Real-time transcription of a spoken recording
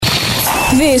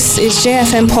This is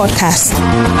JFM Podcast.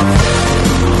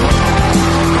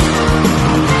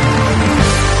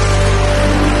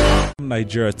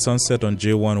 Nigeria at sunset on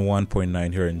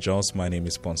J11.9 here in Jos. My name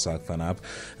is Ponsak Fanab,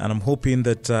 and I'm hoping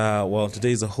that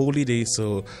today is a holy day,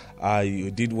 so I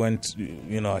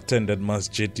attended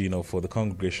masjid, for the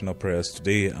congregational prayers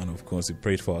today, and of course we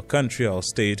prayed for our country, our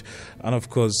state, and of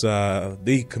course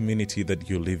the community that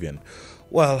you live in.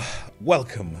 Well,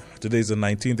 welcome. Today is the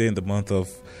 19th day in the month of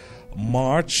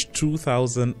March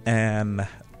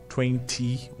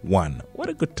 2021. What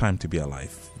a good time to be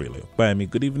alive, really.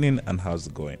 Good evening, and how's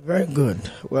it going? Very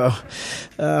good. Well,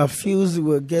 feels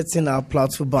we're getting our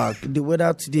plateau back. The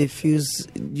weather today feels,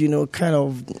 kind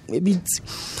of a bit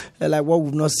like what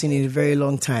we've not seen in a very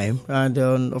long time. And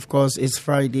of course, it's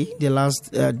Friday, the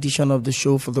last edition of the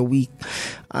show for the week.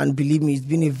 And believe me, it's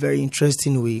been a very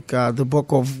interesting week. The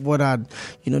bulk of what had,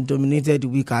 dominated the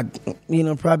week had,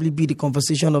 probably be the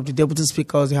conversation of the Deputy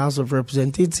Speaker of the House of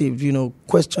Representatives,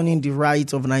 questioning the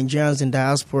rights of Nigerians in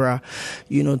diaspora,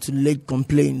 to lay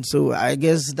complaints. So I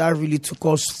guess that really took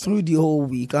us through the whole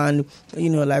week. And,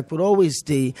 like we always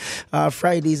say,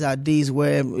 Fridays are days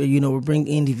where, we bring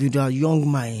individual young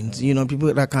minds,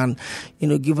 people that can,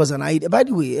 give us an idea. By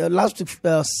the way, last week,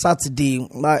 Saturday,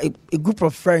 a group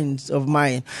of friends of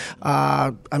mine,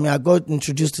 I got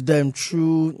introduced to them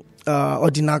through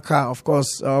Odinaka, of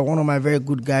course, one of my very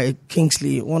good guys,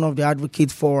 Kingsley, one of the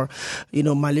advocates for,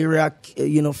 malaria,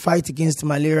 fight against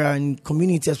malaria in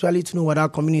community, especially to know what our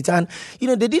community. And,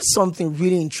 they did something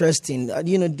really interesting.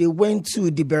 They went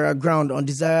to the burial ground on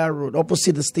Desire Road,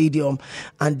 opposite the stadium,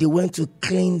 and they went to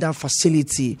clean that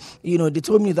facility. They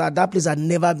told me that place had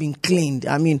never been cleaned.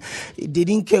 They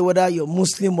didn't care whether you're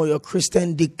Muslim or you're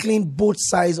Christian. They cleaned both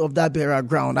sides of that burial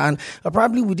ground. And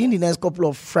probably within the next couple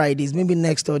of Fridays, maybe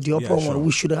next or the upper one,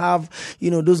 we should have,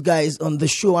 those guys on the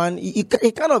show. And it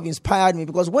kind of inspired me,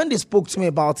 because when they spoke to me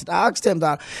about it, I asked them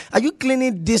that, are you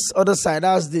cleaning this other side,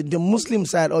 that's the Muslim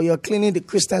side, or you're cleaning the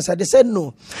Christian side? They said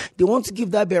no. They want to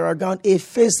give that burial ground a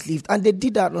facelift, and they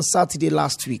did that on Saturday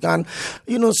last week. And,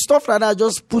 stuff like that,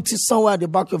 just put it somewhere at the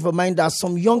back of your mind that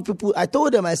some young people, I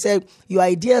told them, I said, your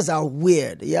ideas are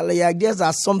weird. Your ideas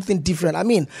are something different.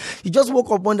 You just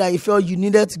woke up one day and you felt you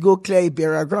needed to go clear a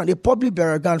burial ground, a public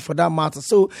burial ground for that matter.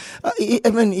 So,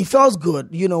 it feels good,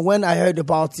 when I heard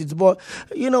about it. But,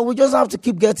 we just have to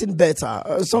keep getting better.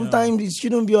 Sometimes it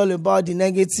shouldn't be all about the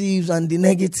negatives and the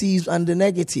negatives and the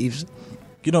negatives.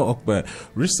 Okbe,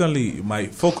 recently my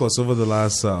focus over the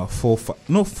last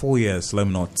 4 years, let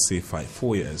me not say 5,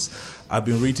 4 years, I've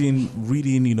been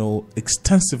reading,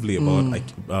 extensively about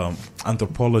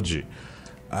anthropology.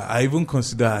 I even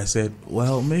consider, I said,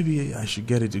 well, maybe I should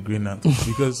get a degree in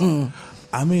anthropology, because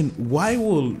why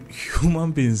will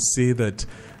human beings say that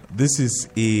this is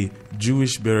a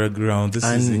Jewish burial ground, this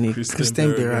is a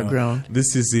Christian burial ground,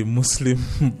 this is a Muslim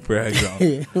burial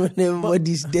ground? When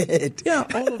everybody's dead. Yeah,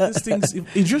 all of these things,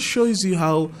 it just shows you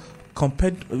how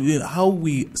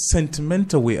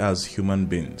sentimental we are as human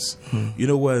beings.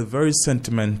 We're very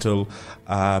sentimental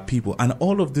people, and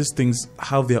all of these things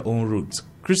have their own roots.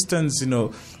 Christians,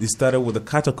 they started with the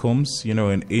catacombs,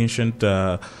 in ancient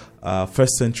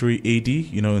first century AD,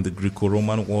 in the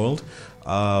Greco-Roman world.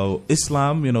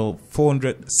 Islam,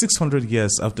 600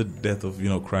 years after the death of,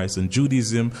 Christ, and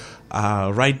Judaism,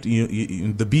 right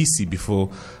in the BC before,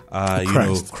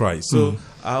 Christ. So,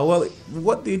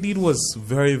 what they did was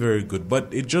very, very good,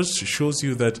 but it just shows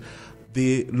you that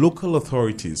the local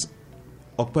authorities,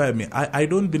 I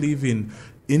don't believe in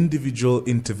individual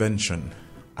intervention.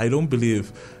 I don't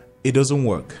believe it doesn't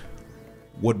work.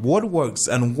 What works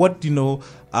and what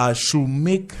should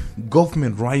make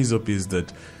government rise up is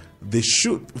that they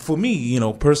should, for me,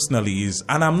 personally, is,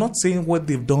 and I'm not saying what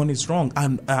they've done is wrong,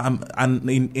 and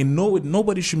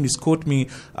nobody should misquote me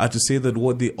to say that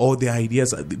all the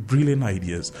ideas are brilliant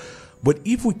ideas. But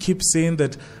if we keep saying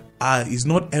that it's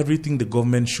not everything the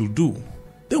government should do,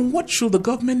 then what should the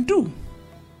government do?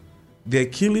 They're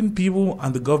killing people,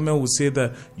 and the government will say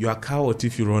that you're a coward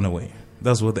if you run away.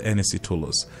 That's what the NSC told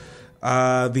us.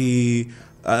 The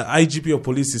IGP of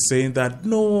police is saying that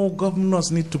no,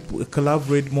 governors need to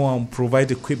collaborate more and provide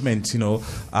equipment,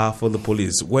 for the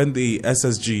police. When the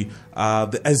SSG,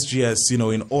 the SGS,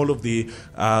 in all of the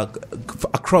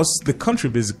across the country,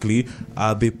 basically,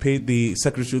 they paid the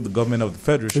Secretary of the Government of the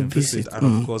Federation visit,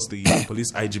 and of course the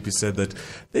police IGP said that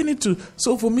they need to.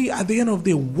 So for me, at the end of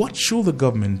the day, what should the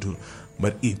government do?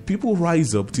 But if people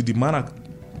rise up to demand,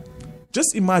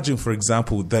 just imagine, for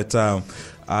example, that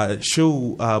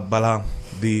Shehu Bala,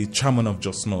 the chairman of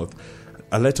Jos North,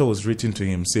 a letter was written to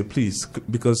him, say, please,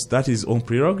 because that is his own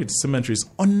prerogative, cemetery is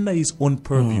under his own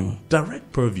purview,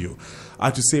 direct purview,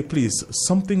 to say, please,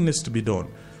 something needs to be done.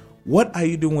 What are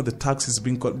you doing with the taxes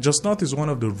being cut? Just North is one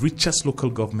of the richest local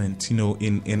governments,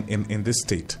 in this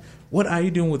state. What are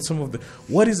you doing with some of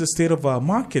what is the state of our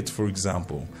market, for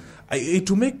example?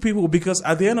 To make people, because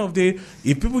at the end of the day,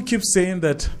 if people keep saying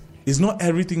that it's not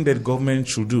everything that government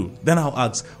should do, then I'll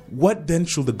ask, what then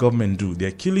should the government do?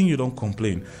 They're killing you, don't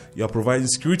complain. You're providing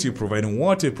security, you're providing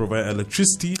water, you're providing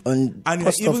electricity, and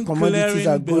cost you're of even commodities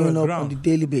are going up ground. on the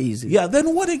daily basis. Yeah,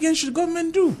 then what again should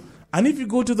government do? And if you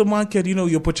go to the market,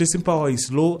 your purchasing power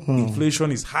is low,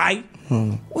 inflation is high.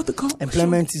 What the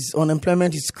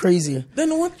unemployment is crazy.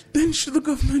 Then what then should the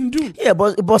government do? Yeah,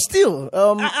 but still,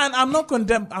 and I'm not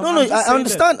condemned. I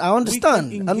understand.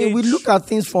 I mean, we look at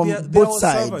things from both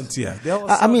sides.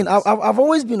 I mean, I've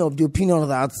always been of the opinion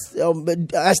that,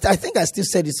 but I think I still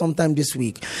said it sometime this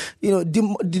week.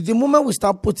 The moment we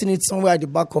start putting it somewhere at the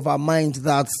back of our mind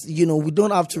that we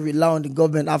don't have to rely on the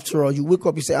government. After all, you wake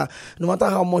up, you say, no matter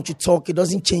how much you talk, it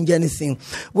doesn't change anything.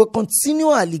 We're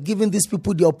continually giving these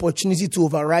people the opportunity to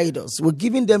override us. We're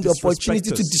giving them the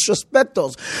opportunity to disrespect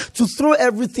us, to throw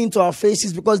everything to our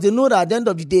faces, because they know that at the end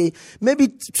of the day, maybe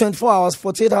 24 hours,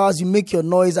 48 hours, you make your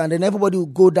noise and then everybody will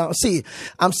go down. See,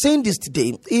 I'm saying this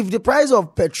today. If the price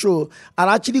of petrol had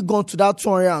actually gone to that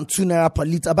 202 naira per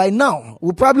litre, by now,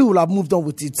 we probably would have moved on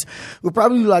with it. We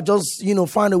probably would have just,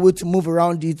 found a way to move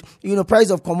around it.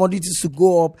 Price of commodities to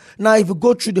go up. Now, if you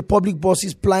go through the public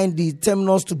buses plying the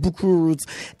terminals to Bukuru routes,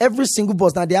 every single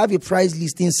bus, now they have a price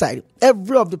list inside.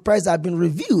 Every of the prices have been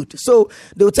reviewed. So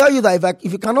they will tell you that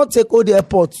if you cannot take Ode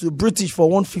Airport to British for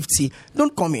 150,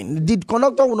 don't come in. The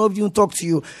conductor will not even talk to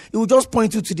you. He will just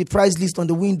point you to the price list on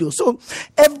the window. So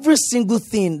every single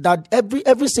thing that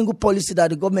every single policy that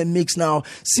the government makes now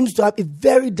seems to have a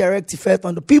very direct effect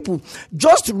on the people.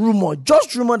 Just rumor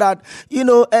that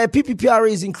PPPRA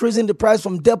is increasing the price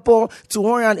from depot to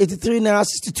 183 naira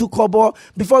 62 kobo.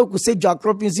 Before we could say Jack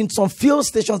Robinson, some fuel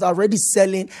stations are already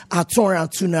selling at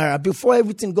 202 naira before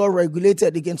everything got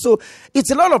regulated again. So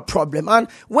it's a lot of problem. And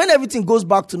when everything goes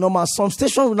back to normal, some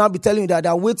stations will now be telling you that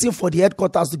they're waiting for the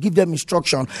headquarters to give them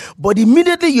instruction. But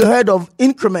immediately you heard of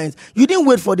increments, you didn't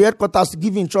wait for the headquarters to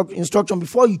give you instruction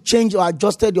before you changed or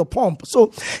adjusted your pump.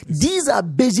 So these are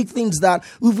basic things that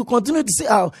if we continue to say,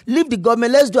 leave the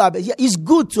government, let's do it. Yeah, it's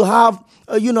good to have,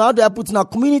 how do I put in our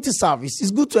community service?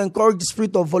 It's good to encourage the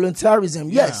spirit of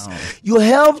volunteerism. Yes, you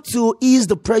help to ease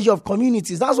the pressure of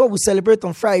communities. That's what we celebrate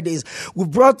on Fridays. We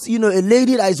brought, a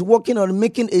lady that is working on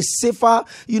making a safer,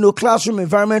 classroom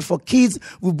environment for kids.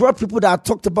 We brought people that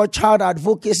talked about child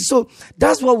advocacy. So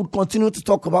that's what we'll continue to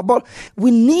talk about. But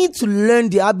we need to learn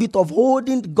the habit of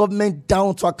holding the government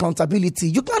down to accountability.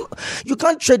 You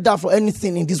can't trade that for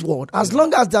anything in this world. As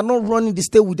long as they're not running the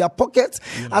state with their pockets,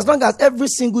 as long as every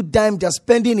single dime they're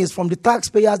spending is from the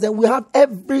taxpayers, then we have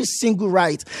every single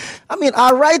right. I mean,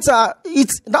 our rights that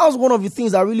was one of the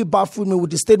things that really baffled me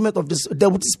with the statement of the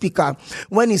deputy speaker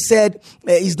when he said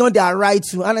it's not their right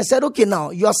to. And I said, okay, now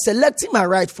you are selecting my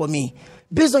right for me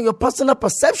based on your personal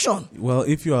perception. Well,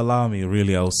 if you allow me,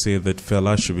 really, I'll say that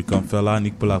Fela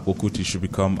Anikulapo Kuti should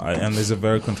become, and it's a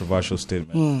very controversial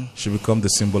statement, should become the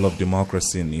symbol of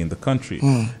democracy in the country.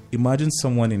 Imagine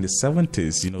someone in the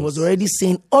 70s, was already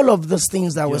saying all of those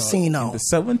things that we're saying now. In the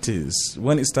 70s,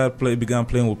 when he began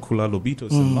playing with Kula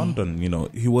Lobitos in London,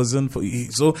 he wasn't,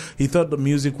 so he thought the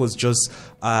music was just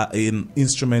an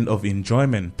instrument of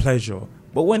enjoyment, pleasure.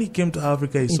 But when he came to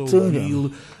Africa, he saw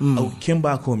real, came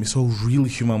back home, he saw real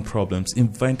human problems,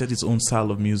 invented his own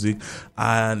style of music,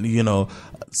 and,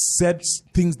 said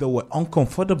things that were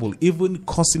uncomfortable, even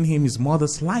costing him his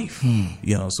mother's life.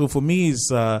 So for me,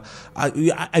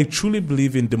 I truly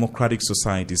believe in democratic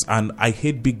societies, and I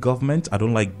hate big government. I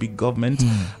don't like big government.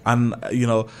 And,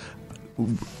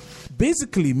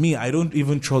 basically me, I don't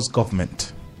even trust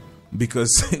government.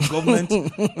 Because government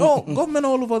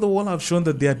all over the world have shown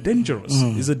that they are dangerous.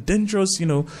 It's a dangerous,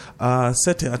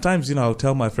 setting. At times, I'll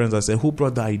tell my friends, I say, who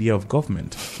brought the idea of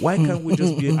government? Why can't we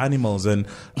just be animals and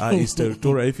it's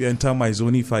territorial? If you enter my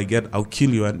zone, if I get, I'll kill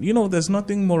you. And, there's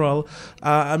nothing moral.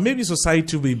 And maybe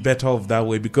society will be better off that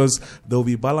way because there will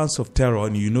be balance of terror.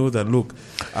 And that, look,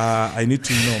 I need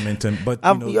to, maintain. But,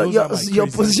 your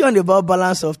position about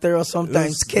balance of terror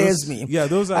sometimes scares me. Yeah,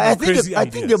 those are crazy ideas. I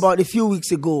think about a few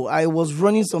weeks ago, I was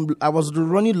running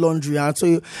laundry, and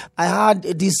so I had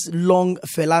this long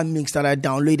Fela mix that I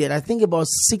downloaded. I think about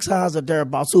 6 hours or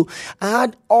thereabouts. So I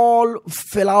had all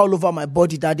Fela all over my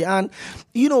body that day, and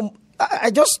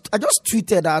I just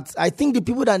tweeted that I think the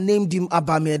people that named him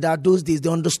Abameda those days, they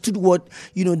understood what,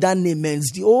 that name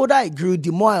means. The older I grew,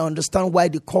 the more I understand why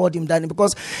they called him that name,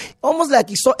 because almost like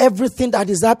he saw everything that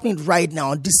is happening right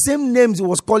now. The same names he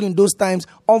was calling those times,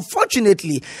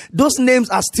 unfortunately, those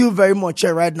names are still very much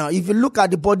here right now. If you look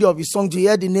at the body of his songs, you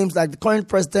hear the names like the current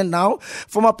president now,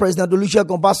 former President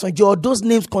Olusegun Obasanjo, those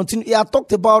names continue. He had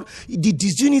talked about the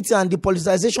disunity and the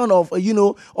politicization of,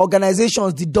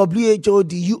 organizations, the WHO,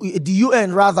 the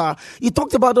UN rather. He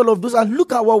talked about all of those, and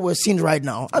look at what we're seeing right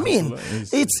now. I mean,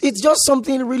 it's just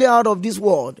something really out of this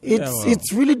world.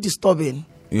 It's really disturbing.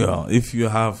 Yeah, if you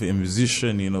have a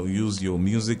musician, use your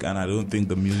music, and I don't think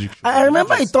the music. I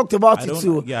remember he talked about it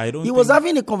too. Yeah, I don't. He was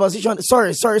having a conversation.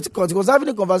 Sorry to cut. He was having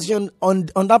a conversation on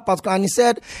that particular, and he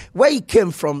said where he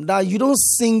came from, that you don't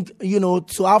sing,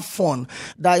 to have fun.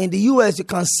 That in the US you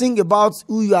can sing about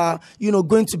who you are,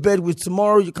 going to bed with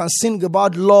tomorrow. You can sing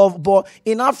about love, but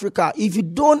in Africa, if you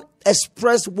don't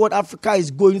express what Africa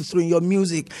is going through in your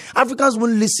music, Africans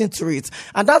won't listen to it.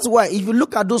 And that's why if you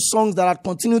look at those songs that have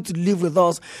continued to live with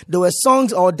us, there were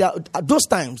songs, at those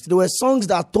times, there were songs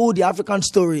that told the African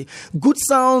story. Good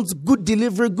sounds, good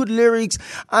delivery, good lyrics,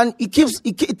 and it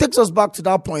takes us back to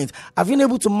that point. Have we been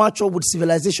able to match up with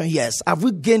civilization? Yes. Have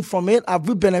we gained from it? Have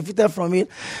we benefited from it?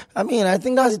 I mean, I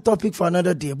think that's a topic for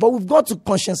another day. But we've got to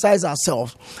conscientize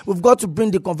ourselves. We've got to bring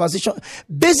the conversation.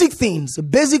 Basic things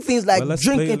like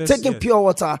drinking, taking pure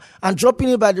water and dropping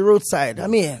it by the roadside. I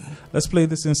mean, let's play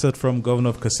this insert from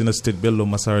Governor of Katsina State, Bello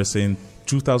Masari, saying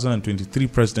 2023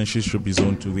 presidency should be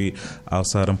zoned to the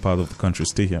southern part of the country.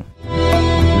 Stay here.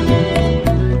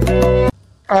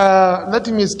 Let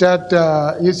me start.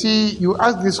 You see, you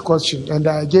asked this question and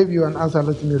I gave you an answer.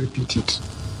 Let me repeat it.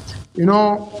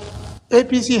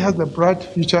 APC has a bright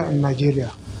future in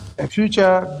Nigeria, a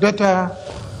future better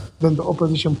than the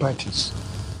opposition parties.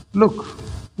 Look,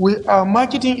 we are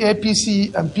marketing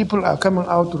APC and people are coming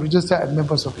out to register as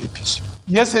members of APC.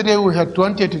 Yesterday we had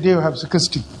 20, today we have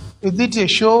 60. Is it a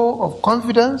show of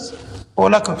confidence or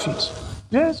lack of it?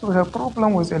 Yes, we have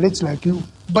problem with elites like you.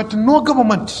 But no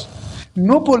government,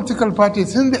 no political party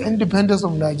since the independence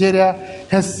of Nigeria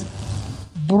has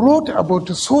brought about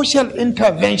social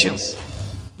interventions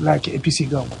like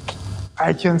APC government.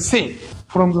 I can say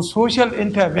from the social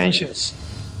interventions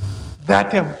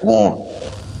that have gone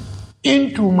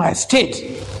into my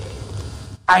state,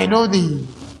 I know the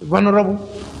vulnerable,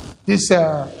 this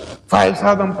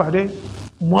 5,000 per day,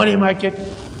 money market.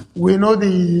 We know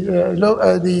the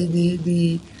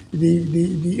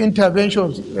intervention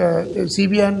of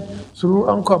CBN through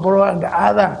Ankaboro and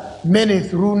other many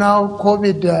through now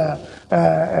COVID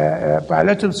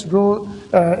palliatives through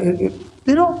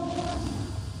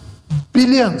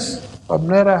billions of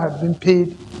naira have been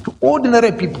paid to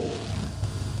ordinary people.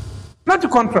 Not to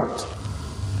contract.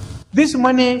 This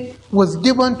money was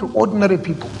given to ordinary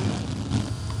people.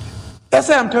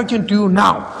 As I am talking to you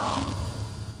now,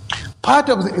 part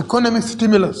of the economic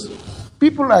stimulus,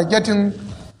 people are getting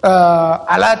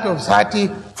a lot of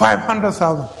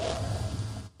 500,000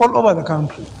 all over the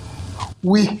country.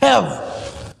 We have,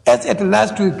 as at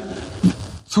last week,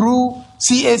 through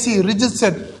CAC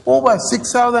registered over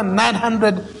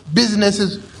 6,900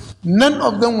 businesses. None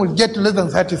of them will get less than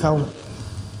 30,000.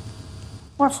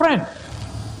 My friend,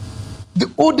 the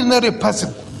ordinary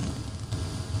person,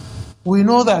 we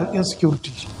know that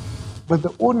insecurity, but the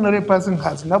ordinary person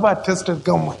has never tested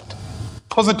government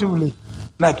positively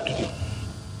like today.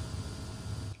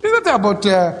 It's not about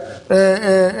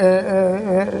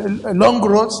long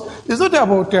roads. It's not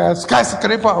about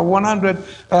skyscraper of 100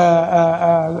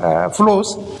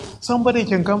 floors. Somebody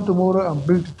can come tomorrow and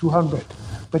build 200.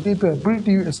 But if I build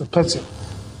you as a person,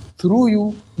 through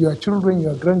you, your children,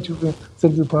 your grandchildren,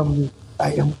 the family,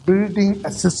 I am building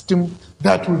a system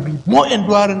that will be more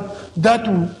enduring.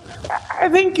 I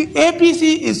think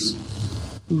APC is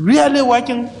really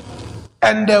working,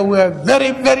 and we are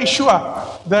very, very sure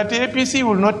that APC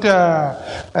will not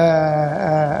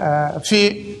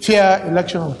fear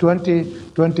election of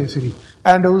 2023.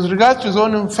 And with regards to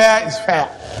zoning, fair is fair.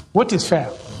 What is fair?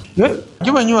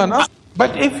 Given you an answer.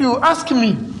 But if you ask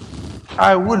me,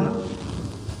 I will,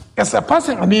 as a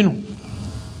person,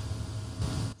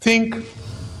 think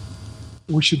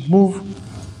we should move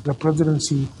the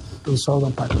presidency to the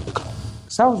southern part of the country.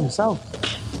 South is south.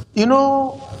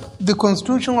 The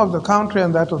constitution of the country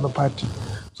and that of the party.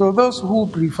 So those who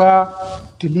prefer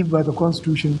to live by the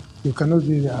constitution, you cannot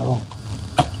say they are wrong.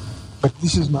 But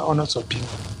this is my honest opinion.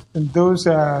 In those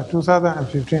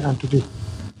 2015 and today,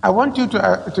 I want you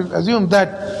to assume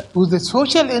that with the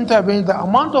social intervention, the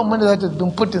amount of money that has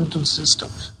been put into the system,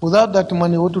 without that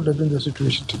money, what would have been the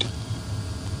situation today?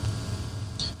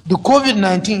 The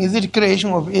COVID-19, is it a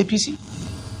creation of APC?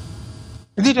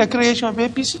 Is it a creation of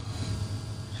APC?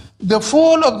 The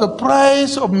fall of the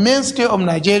price of mainstay of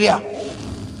Nigeria,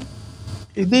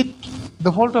 is it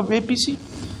the fault of APC?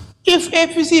 If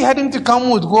APC hadn't come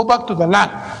with go back to the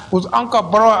land, with anchor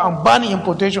borrow and ban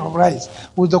importation of rice,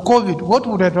 with the COVID, what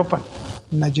would have happened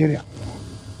in Nigeria?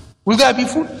 Will there be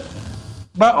food?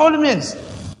 By all means,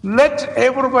 let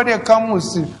everybody come with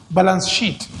a balance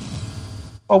sheet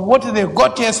of what they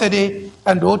got yesterday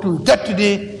and what we get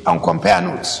today and compare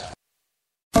notes.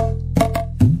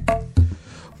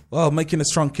 Well, making a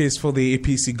strong case for the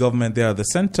APC government there at the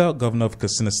center, Governor of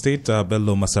Katsina State,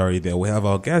 Bello Masari there. We have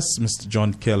our guest, Mr.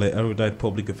 John Kelly, erudite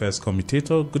public affairs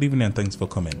commentator. Good evening and thanks for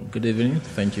coming. Good evening.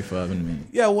 Thank you for having me.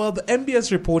 Yeah, well, the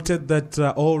MBS reported that,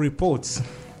 all reports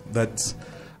that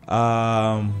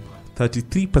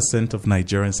 33% of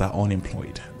Nigerians are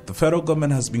unemployed. The federal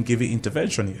government has been giving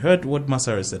intervention. You heard what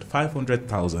Masari said,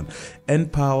 500,000.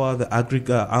 Empower, the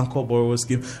aggregate anchor borrower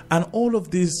scheme, and all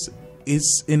of this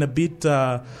is in a bit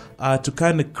to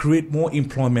kind of create more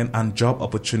employment and job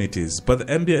opportunities. But the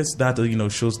MBS data,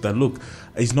 shows that, look,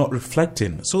 is not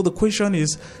reflecting. So the question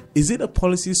is it a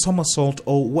policy somersault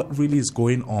or what really is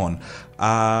going on?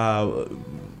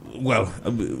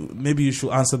 Maybe you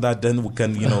should answer that, then we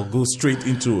can, go straight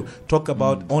into talk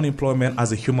about unemployment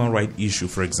as a human right issue,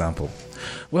 for example.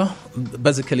 Well,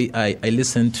 basically, I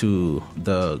listened to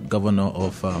the governor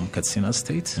of Katsina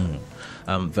State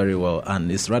very well, and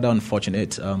it's rather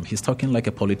unfortunate. He's talking like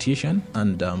a politician,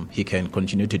 and he can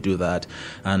continue to do that.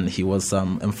 And he was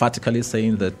emphatically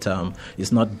saying that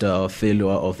it's not the failure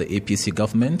of the APC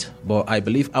government, but I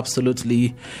believe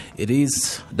absolutely it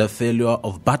is the failure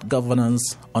of bad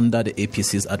governance under the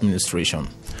APC's administration.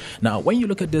 Now, when you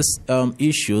look at these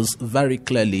issues very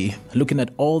clearly, looking at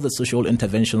all the social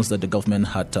interventions that the government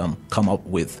had come up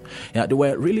with, there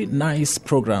were really nice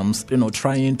programs,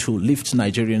 trying to lift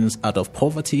Nigerians out of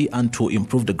poverty and to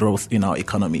improve the growth in our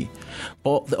economy.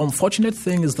 But the unfortunate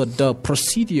thing is that the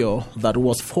procedure that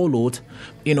was followed,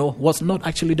 was not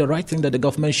actually the right thing that the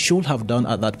government should have done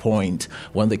at that point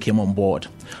when they came on board.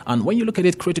 And when you look at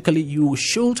it critically, you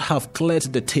should have cleared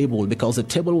the table because the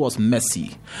table was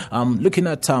messy. Looking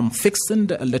at fixing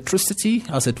the electricity,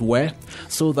 as it were,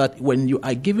 so that when you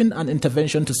are giving an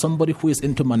intervention to somebody who is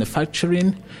into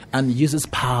manufacturing and uses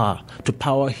power to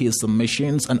power his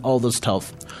machines and all this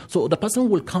stuff, so the person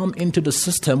will come into the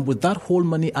system with that whole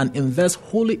money and invest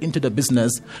wholly into the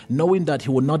business, knowing that he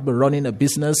will not be running a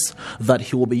business, that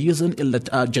he will be using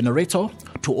a generator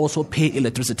to also pay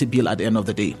electricity bill at the end of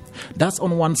the day. That's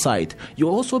on one side.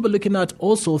 You'll also be looking at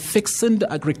also fixing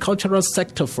the agricultural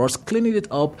sector first, cleaning it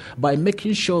up by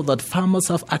making sure that farmers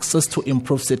have access to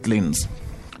improved seedlings.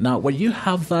 Now, when you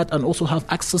have that and also have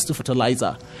access to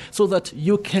fertilizer so that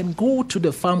you can go to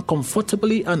the farm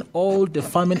comfortably and all the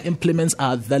farming implements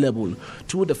are available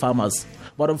to the farmers.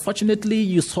 But unfortunately,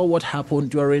 you saw what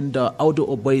happened during the Audu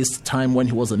Oboi's time when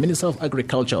he was the Minister of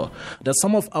Agriculture, that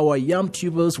some of our yam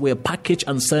tubers were packaged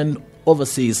and sent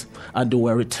overseas and they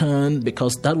were returned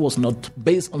because that was not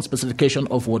based on specification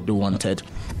of what they wanted.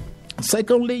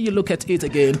 Secondly, you look at it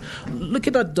again,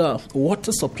 looking at the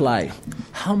water supply.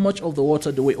 How much of the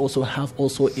water do we also have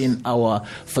also in our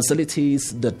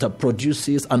facilities that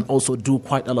produces and also do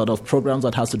quite a lot of programs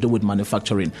that has to do with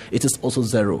manufacturing? It is also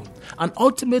zero. And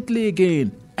ultimately,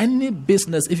 again, any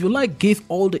business, if you like, give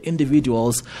all the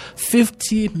individuals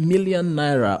 50 million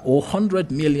naira or 100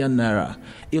 million naira.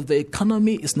 If the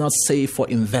economy is not safe for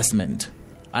investment,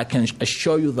 I can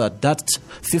assure you that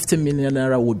 50 million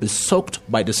naira would be soaked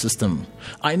by the system.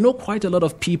 I know quite a lot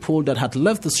of people that had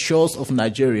left the shores of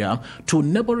Nigeria to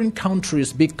neighboring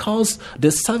countries because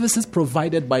the services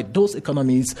provided by those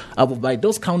economies, by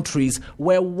those countries,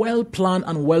 were well planned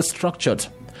and well structured.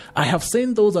 I have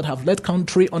seen those that have left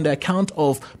country on the account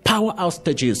of power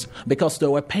outages because they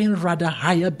were paying rather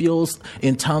higher bills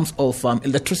in terms of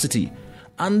electricity.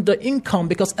 And the income,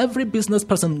 because every business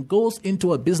person goes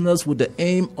into a business with the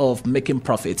aim of making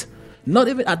profit. Not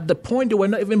even at the point they were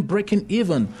not even breaking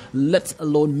even, let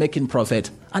alone making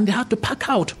profit. And they had to pack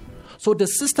out. So the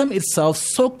system itself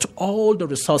soaked all the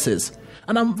resources.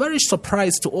 And I'm very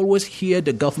surprised to always hear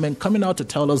the government coming out to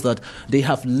tell us that they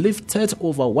have lifted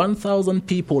over 1,000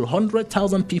 people,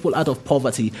 100,000 people out of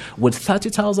poverty with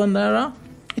 30,000 naira.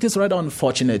 It is rather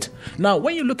unfortunate. Now,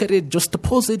 when you look at it, just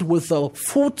oppose it with the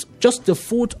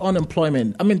food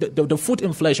unemployment. I mean, the food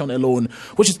inflation alone,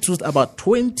 which is just about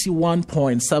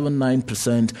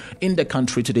 21.79% in the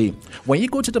country today. When you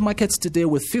go to the markets today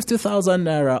with 50,000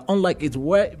 naira, unlike it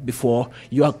were before,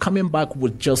 you are coming back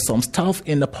with just some stuff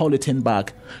in a polythene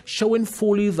bag, showing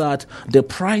fully that the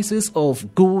prices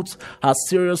of goods are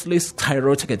seriously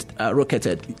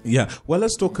skyrocketed. Yeah. Well,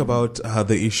 let's talk about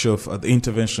the issue of the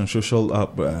intervention, social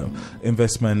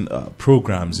investment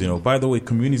programs. By the way,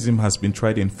 communism has been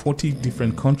tried in 40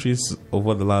 different countries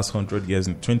over the last 100 years.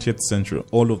 In the 20th century,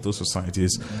 all of those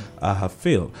societies have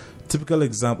failed. Typical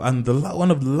example, and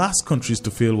one of the last countries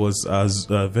to fail was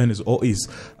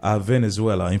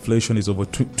Venezuela. Inflation is over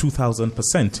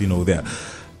 2,000%. There.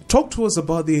 Talk to us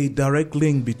about the direct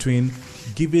link between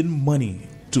giving money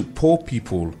to poor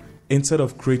people instead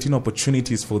of creating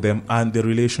opportunities for them and the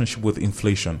relationship with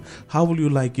inflation. How will you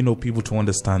like, people to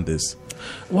understand this?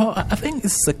 Well, I think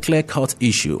it's a clear-cut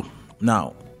issue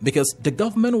now, because the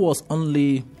government was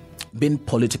only being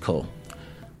political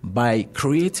by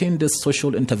creating the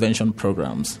social intervention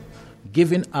programs,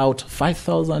 giving out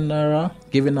 5,000 naira,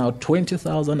 giving out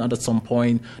 20,000, and at some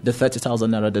point, the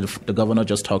 30,000 naira that the governor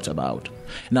just talked about.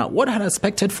 Now, what I had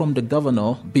expected from the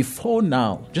governor before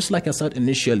now, just like I said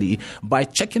initially, by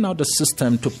checking out the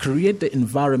system to create the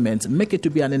environment, make it to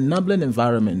be an enabling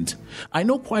environment, I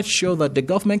know quite sure that the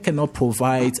government cannot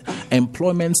provide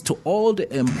employment to all the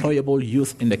employable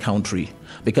youth in the country,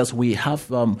 because we have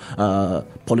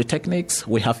polytechnics,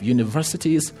 we have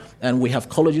universities, and we have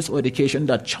colleges of education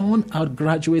that churn out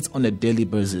graduates on a daily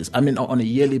basis. On a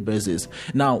yearly basis.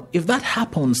 Now, if that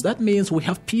happens, that means we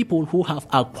have people who have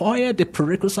acquired the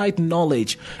prerequisite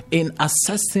knowledge in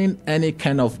assessing any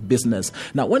kind of business.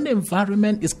 Now, when the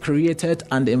environment is created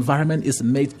and the environment is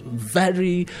made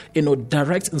very,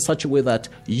 direct in such a way that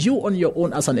you on your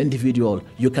own as an individual,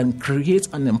 you can create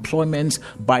an employment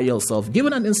by yourself.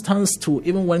 Given an instance to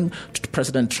even when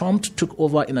President Trump took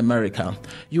over in America,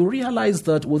 you realize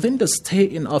that within the stay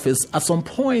in office, at some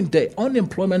point, the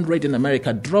unemployment rate in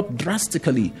America dropped drastically,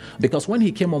 because when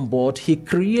he came on board, he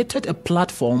created a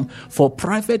platform for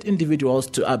private individuals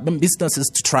businesses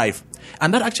to thrive.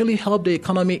 And that actually helped the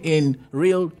economy in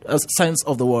real sense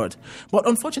of the word. But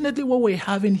unfortunately, what we're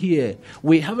having here,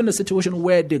 we're having a situation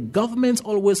where the government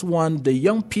always want the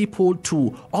young people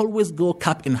to always go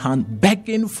cap in hand,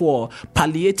 begging for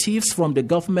palliatives from the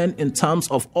government in terms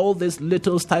of all these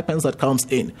little stipends that comes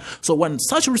in. So when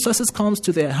such resources comes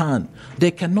to their hand,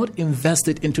 they cannot invest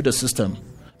it into the system,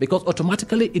 because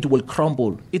automatically it will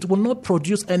crumble. It will not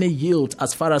produce any yield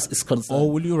as far as it's concerned.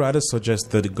 Or will you rather suggest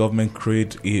that the government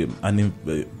create an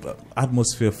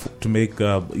atmosphere to make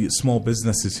small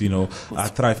businesses,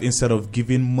 thrive instead of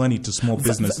giving money to small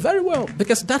business? Very well,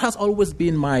 because that has always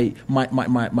been my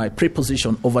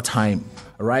preposition over time.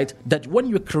 Right, that when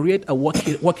you create a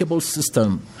workable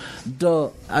system,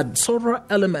 the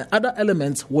other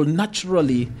elements will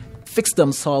naturally fix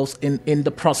themselves in the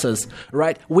process,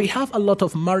 right? We have a lot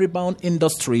of moribund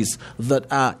industries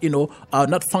that are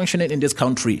not functioning in this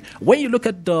country. When you look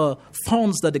at the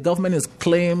funds that the government is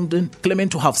claiming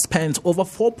to have spent over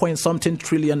 4.something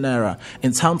trillion naira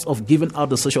in terms of giving out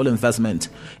the social investment,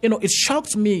 it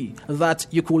shocked me that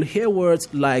you could hear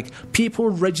words like people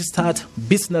registered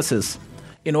businesses,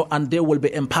 and they will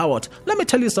be empowered. Let me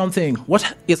tell you something.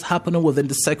 What is happening within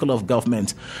the circle of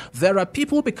government? There are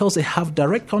people, because they have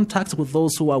direct contact with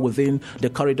those who are within the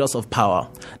corridors of power,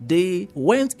 they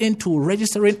went into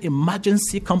registering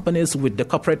emergency companies with the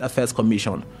Corporate Affairs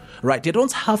Commission. Right? They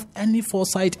don't have any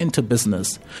foresight into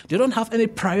business. They don't have any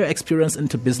prior experience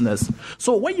into business.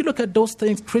 So when you look at those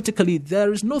things critically,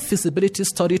 there is no feasibility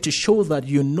study to show that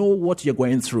you know what you're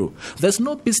going through. There's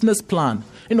no business plan.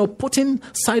 Putting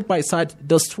side by side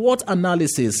the SWOT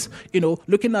analysis,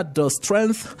 looking at the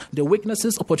strength, the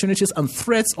weaknesses, opportunities, and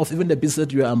threats of even the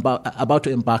business you are about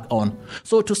to embark on.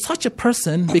 So to such a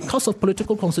person, because of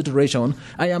political consideration,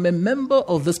 I am a member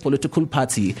of this political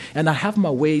party, and I have my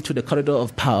way to the corridor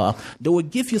of power. They will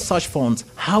give you such funds.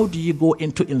 How do you go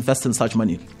into investing such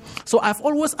money? So I've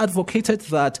always advocated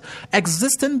that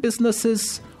existing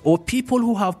businesses or people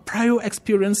who have prior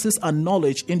experiences and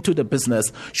knowledge into the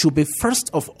business should be, first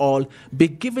of all, be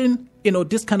given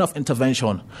this kind of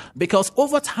intervention, because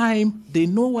over time they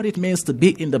know what it means to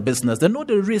be in the business. They know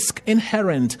the risk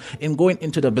inherent in going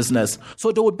into the business,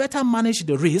 so they will better manage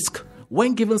the risk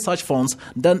when given such funds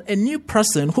than a new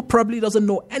person who probably doesn't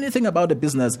know anything about the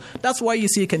business. That's why you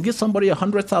see you can give somebody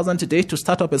 100,000 today to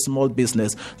start up a small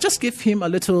business. Just give him a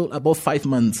little above 5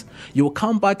 months. You will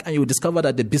come back and you will discover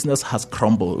that the business has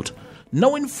crumbled.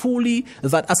 knowing fully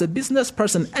that as a business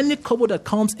person, any kobo that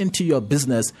comes into your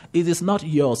business, it is not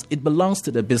yours. It belongs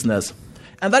to the business.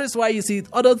 And that is why you see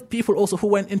other people also who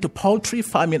went into poultry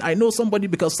farming. I know somebody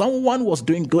because someone was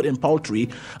doing good in poultry,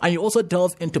 and you also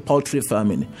delved into poultry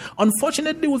farming.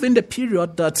 Unfortunately, within the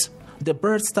period that the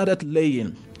birds started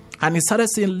laying, and he started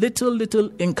seeing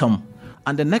little income,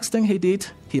 and the next thing he did,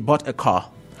 he bought a car.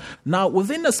 Now,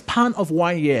 within a span of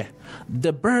 1 year,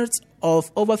 the birds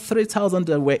of over 3,000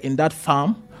 that were in that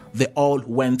farm, they all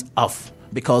went off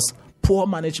because poor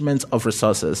management of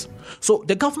resources. So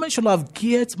the government should have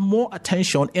geared more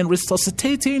attention in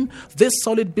resuscitating these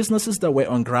solid businesses that were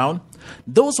on ground.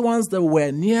 Those ones that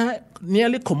were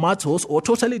nearly comatose or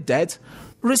totally dead,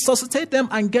 resuscitate them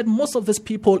and get most of these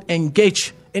people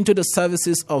engaged into the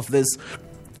services of these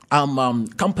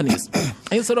companies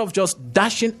instead of just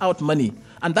dashing out money.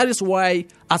 And that is why,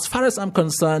 as far as I'm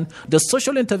concerned, the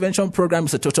social intervention program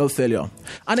is a total failure.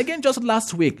 And again, just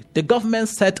last week, the government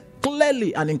said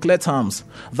clearly and in clear terms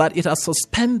that it has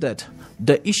suspended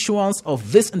the issuance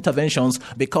of these interventions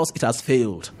because it has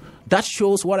failed. That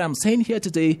shows what I'm saying here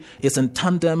today is in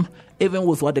tandem even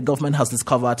with what the government has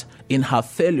discovered in her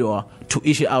failure to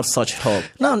issue out such help.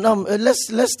 Now, let's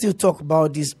still talk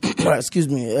about this. Excuse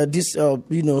me. This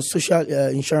social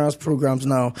insurance programs.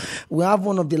 Now, we have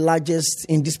one of the largest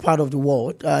in this part of the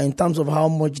world in terms of how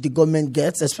much the government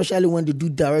gets, especially when they do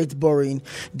direct borrowing.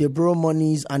 They borrow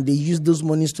monies and they use those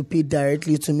monies to pay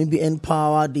directly to maybe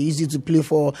Empower. They use it to pay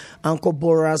for anchor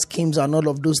borrower schemes and all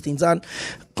of those things. And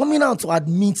coming out to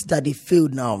admit that they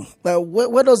failed now,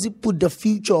 where does it put the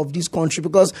future of this country?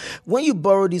 Because when you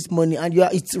borrow this money and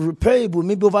it's repairable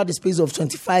maybe over the space of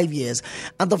 25 years,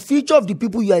 and the future of the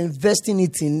people you are investing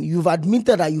it in, you've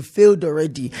admitted that you failed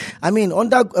already. I mean,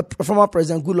 under former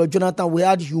President Goodluck Jonathan, we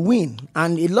had UWIN,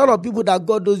 and a lot of people that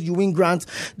got those UWIN grants,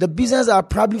 the business are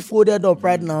probably folded up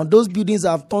right now. Those buildings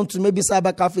have turned to maybe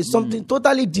cyber cafes, something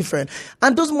totally different.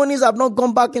 And those monies have not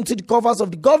gone back into the coffers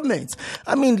of the government.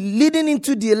 I mean, leading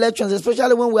into the elections,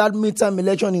 especially when we had midterm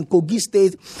election in Kogi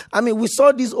State, I mean, we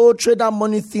saw this old trader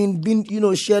money thing being,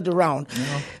 shared around.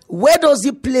 Yeah. Where does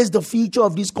it place the future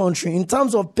of this country in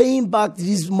terms of paying back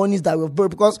these monies that we've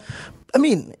borrowed? Because, I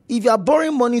mean, if you are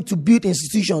borrowing money to build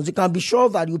institutions, you can be sure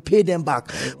that you pay them back.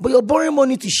 But you're borrowing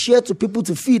money to share to people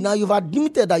to feed. Now you've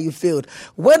admitted that you failed.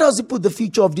 Where does it put the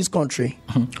future of this country?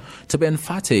 To be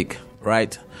emphatic,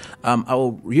 right, I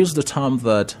will use the term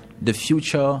that the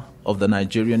future of the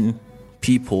Nigerian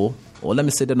people, or let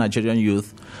me say the Nigerian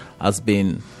youth, has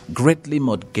been greatly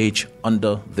mortgaged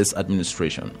under this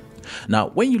administration. Now,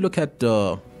 when you look at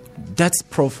the debt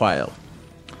profile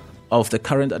of the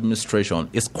current administration,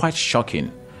 it's quite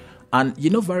shocking. And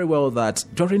you know very well that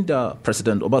during the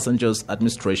President Obasanjo's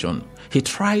administration, he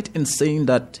tried in saying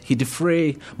that he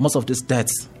defray most of these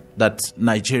debts that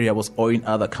Nigeria was owing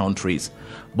other countries.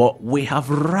 But we have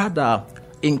rather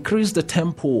increased the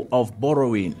tempo of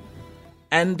borrowing.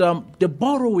 And the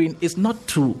borrowing is not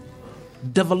to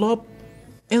develop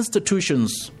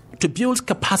institutions, to build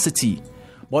capacity,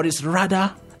 but it's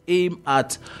rather aimed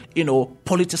at,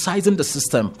 politicizing the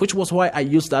system, which was why I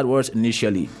used that word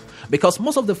initially. Because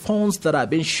most of the funds that are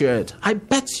being shared, I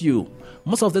bet you,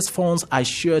 most of these funds are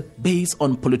shared based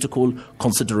on political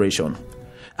consideration.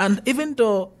 And even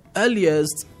the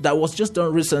earliest that was just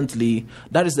done recently,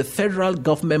 that is the Federal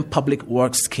Government Public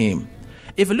Works Scheme.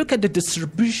 If you look at the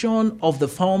distribution of the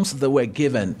funds that were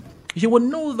given, you will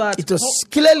know that it was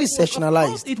clearly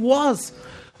sectionalized. It was.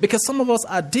 Because some of us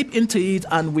are deep into it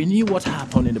and we knew what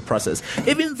happened in the process.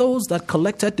 Even those that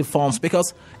collected the forms,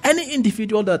 because any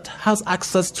individual that has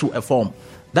access to a form,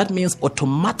 that means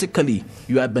automatically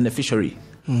you are a beneficiary.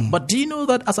 But do you know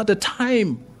that as at the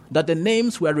time that the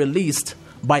names were released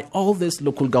by all these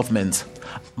local governments,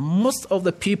 most of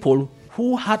the people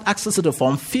who had access to the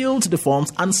form filled the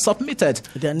forms and submitted.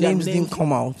 Their names didn't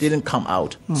come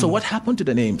out. So what happened to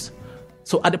the names?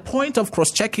 So at the point of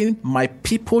cross-checking, my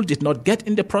people did not get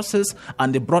in the process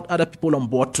and they brought other people on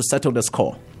board to settle the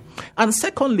score. And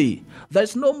secondly,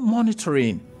 there's no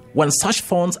monitoring when such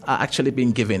funds are actually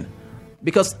being given.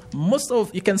 Because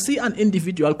you can see an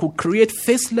individual could create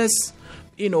faceless,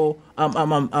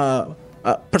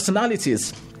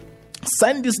 personalities,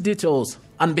 send these details,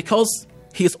 and because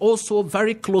he is also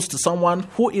very close to someone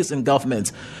who is in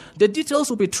government, the details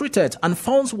will be treated and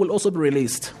funds will also be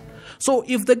released. So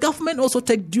if the government also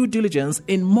take due diligence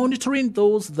in monitoring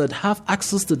those that have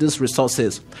access to these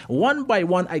resources, one by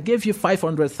one, I gave you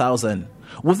 500,000.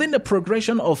 Within the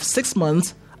progression of 6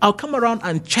 months, I'll come around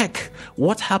and check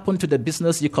what happened to the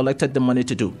business you collected the money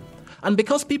to do. And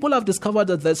because people have discovered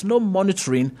that there's no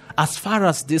monitoring as far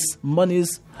as this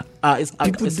monies is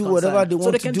people is do concerned. whatever they want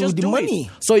so they to can do just with the do money.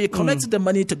 It. So you collect the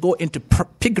money to go into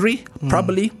piggery,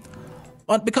 probably.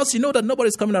 Because you know that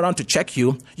nobody's coming around to check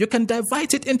you, you can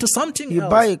divert it into something else. You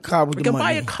buy a car with you the can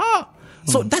buy money. a car.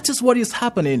 So that is what is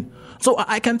happening. So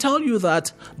I can tell you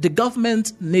that the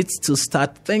government needs to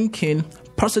start thinking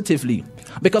positively,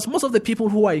 because most of the people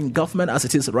who are in government as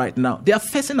it is right now, they are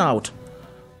phasing out.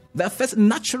 They're phasing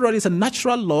naturally. It's a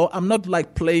natural law. I'm not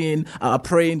like praying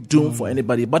doom for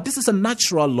anybody, but this is a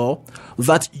natural law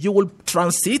that you will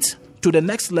transit to the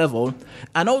next level,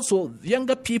 and also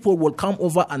younger people will come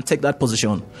over and take that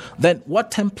position. Then what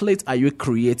template are you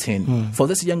creating for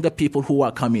these younger people who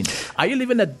are coming? Are you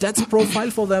leaving a debt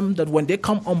profile for them that when they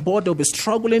come on board, they'll be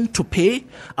struggling to pay,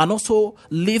 and also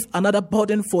leave another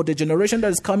burden for the generation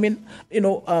that is coming,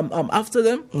 after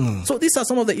them? So these are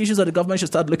some of the issues that the government should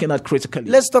start looking at critically.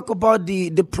 Let's talk about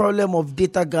the problem of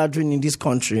data gathering in this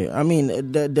country. I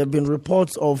mean, there have been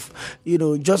reports of,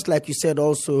 just like you said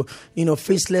also,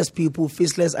 faceless people,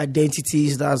 faceless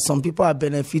identities, that some people are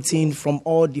benefiting from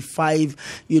all the 5,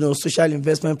 social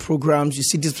investment programs. You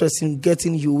see this person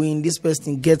getting UWIN, this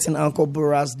person getting Anchor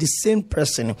Boras, the same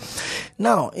person.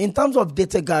 Now, in terms of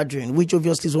data gathering, which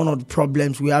obviously is one of the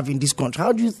problems we have in this country,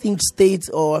 how do you think states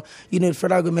or, the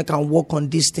federal government can work on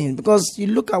this thing? Because you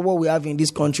look at what we have in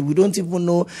this country, we don't even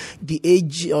know the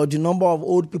age or the number of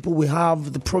old people we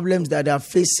have, the problems that they are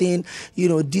facing,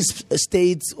 these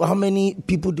states, how many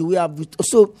people do we have?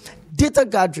 So data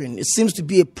gathering, it seems to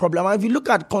be a problem. And if you look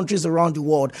at countries around the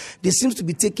world, they seem to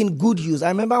be taking good use. I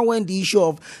remember when the issue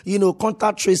of,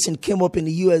 contact tracing came up in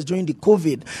the US during the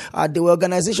COVID, there were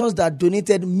organizations that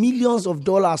donated millions of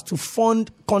dollars to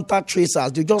fund contact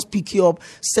tracers. They just pick you up,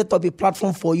 set up a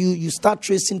platform for you, you start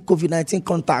tracing COVID-19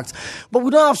 contacts. But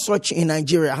we don't have such in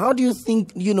Nigeria. How do you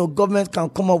think, government can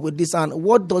come up with this, and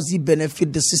what does it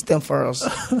benefit the system for us?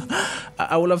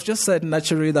 I would have just said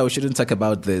naturally that we shouldn't talk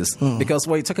about this, because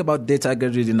when you talk about data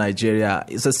gathering in Nigeria,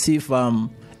 it's as if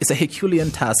it's a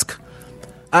Herculean task.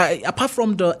 Apart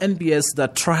from the NBS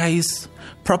that tries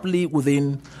properly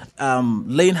within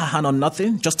laying her hand on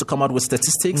nothing just to come out with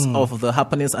statistics of the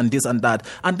happenings and this and that.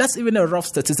 And that's even a rough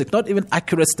statistic, not even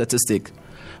accurate statistic.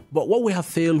 But what we have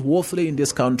failed woefully in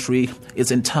this country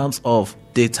is in terms of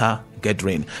data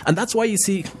gathering. And that's why you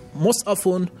see most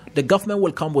often the government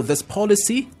will come with this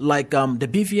policy like the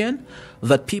BVN,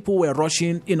 that people were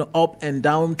rushing up and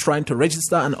down trying to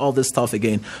register and all this stuff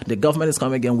again. The government is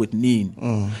coming again with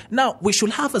NIN. Now, we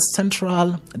should have a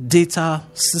central data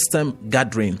system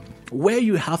gathering where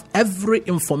you have every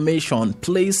information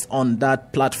placed on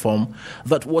that platform,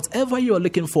 that whatever you are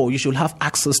looking for, you should have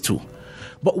access to.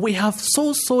 But we have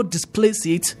so displaced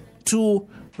it to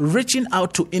reaching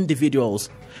out to individuals.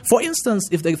 For instance,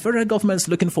 if the federal government is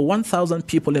looking for 1,000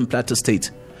 people in Plateau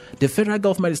State, the federal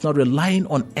government is not relying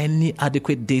on any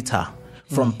adequate data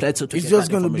from Plateau to it's get just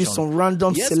that going to be information. some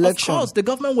random selection. Of course, the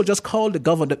government will just call the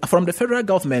governor from the federal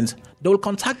government. They will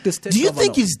contact the state. Do you governor.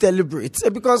 think it's deliberate?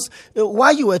 Because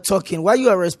while you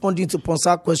were responding to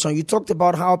Ponsa's question, you talked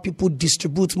about how people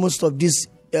distribute most of these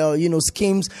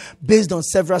schemes based on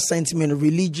several sentiments,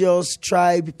 religious,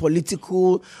 tribe,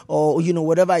 political, or,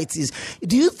 whatever it is.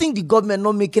 Do you think the government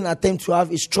not making an attempt to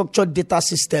have a structured data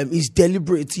system is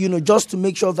deliberate, just to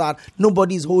make sure that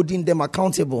nobody is holding them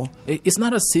accountable? It's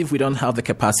not as if we don't have the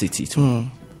capacity to.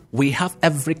 We have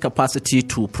every capacity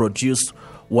to produce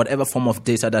whatever form of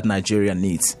data that Nigeria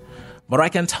needs. But I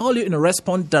can tell you in a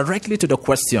response directly to the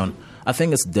question, I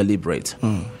think it's deliberate.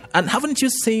 And haven't you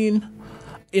seen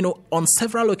on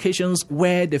several occasions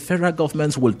where the federal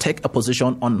government will take a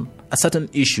position on a certain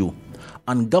issue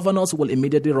and governors will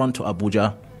immediately run to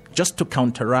Abuja just to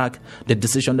counteract the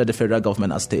decision that the federal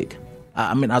government has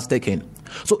taken.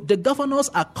 So the governors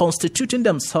are constituting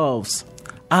themselves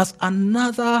as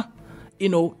another,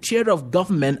 tier of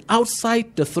government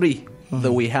outside the 3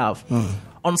 that we have.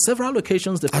 On several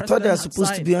occasions, the president I thought they were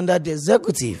supposed to be under the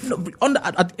executive. No,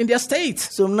 in their state.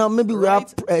 So now maybe we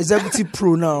have executive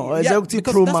pro now, or executive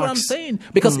pro max. That's what I'm saying.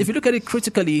 Because if you look at it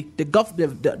critically,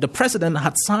 the president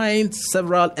had signed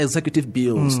several executive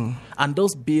bills, and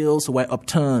those bills were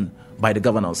upturned by the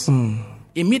governors.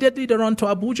 Immediately they run to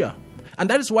Abuja. And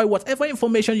that is why whatever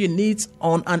information you need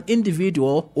on an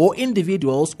individual or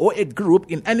individuals or a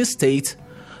group in any state,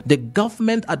 the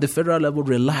government at the federal level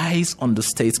relies on the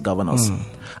state governors.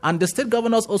 And the state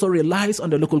governors also relies on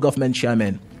the local government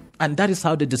chairman. And that is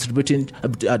how the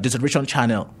distribution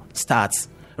channel starts.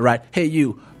 Right? Hey,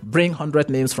 you, bring 100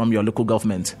 names from your local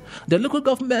government. The local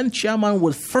government chairman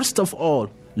will first of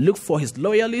all look for his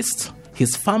loyalists,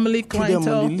 his family Put them on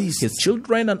clientele, the list. his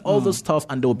children, and all those stuff,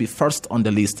 and they'll be first on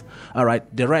the list. All right,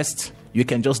 the rest, you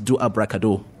can just do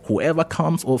abracadabra. Whoever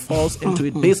comes or falls into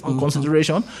it based on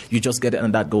consideration, you just get it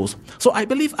and that goes. So I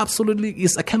believe absolutely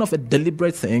it's a kind of a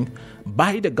deliberate thing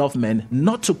by the government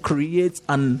not to create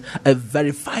a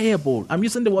verifiable, I'm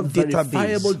using the word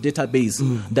verifiable database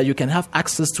that you can have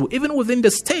access to even within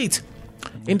the state.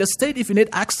 In the state, if you need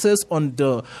access on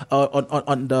the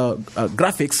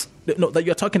graphics that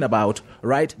you're talking about,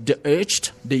 right? The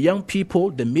aged, the young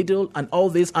people, the middle, and all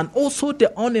this, and also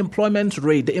the unemployment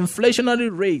rate, the inflationary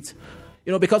rate.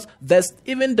 Because there's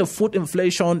even the food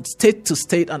inflation, state to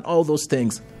state, and all those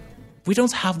things. We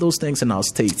don't have those things in our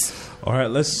states. All right,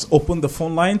 let's open the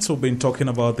phone lines. We've been talking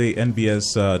about the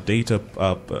NBS data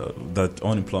that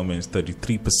unemployment is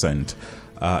 33%.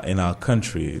 In our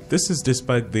country. This is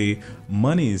despite the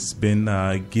monies been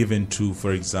given to,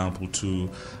 for example,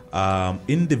 to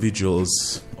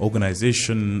individuals,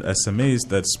 organization, SMEs,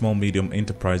 that small, medium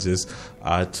enterprises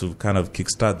to kind of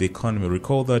kickstart the economy.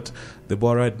 Recall that the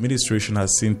Buhari administration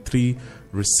has seen 3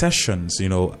 recessions,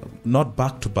 not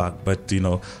back to back, but,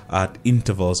 at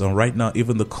intervals. And right now,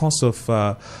 even the cost of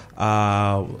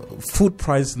food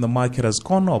price in the market has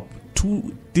gone up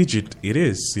 2-digit. It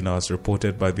is, as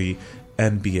reported by the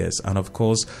NBS. And of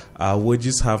course,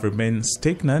 wages have remained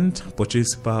stagnant,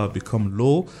 purchasing power have become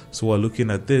low. So we're looking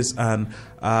at this and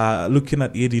looking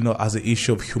at it, as an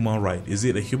issue of human right. Is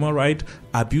it a human right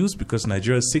abuse? Because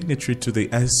Nigeria is signatory to the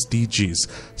SDGs,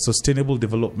 Sustainable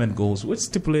Development Goals, which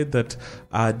stipulate that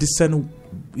decent,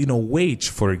 wage,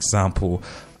 for example,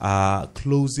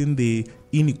 closing the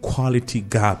inequality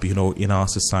gap, in our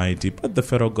society. But the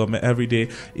federal government, every day,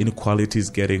 inequality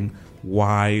is getting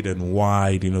wide and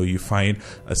wide. You find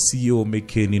a CEO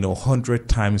making 100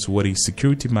 times what a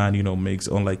security man makes,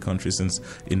 unlike countries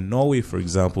in Norway, for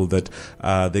example, that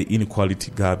the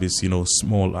inequality gap is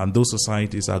small, and those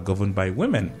societies are governed by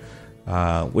women,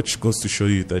 which goes to show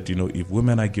you that if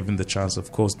women are given the chance,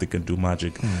 of course they can do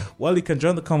magic. Well, you can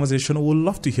join the conversation. We'd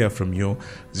love to hear from you.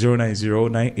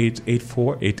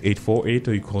 090-9884-8848,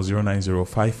 or you call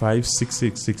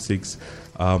 090-556666.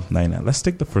 99. Let's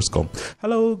take the first call.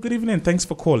 Hello, good evening. Thanks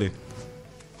for calling.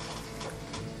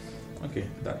 Okay,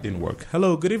 that didn't work.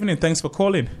 Hello, good evening. Thanks for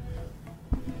calling.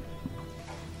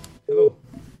 Hello.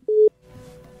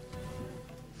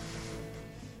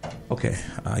 Okay,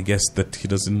 I guess that he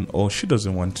doesn't or she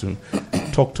doesn't want to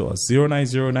talk to us.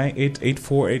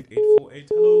 090-9884-8848.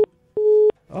 Hello.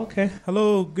 Okay.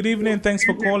 Hello, good evening. Thanks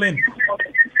for calling.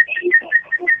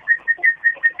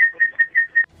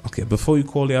 Okay, before you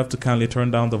call, you have to kindly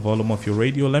turn down the volume of your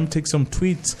radio. Let me take some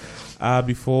tweets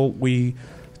before we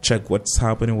check what's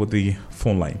happening with the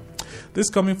phone line. This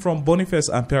coming from Boniface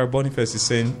Ampere. Boniface is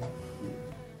saying,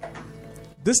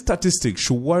 this statistic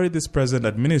should worry this present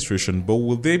administration, but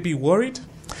will they be worried?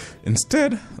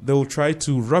 Instead, they will try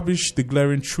to rubbish the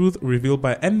glaring truth revealed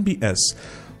by NBS.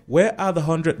 Where are the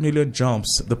 100 million jobs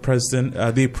the president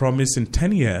they promised in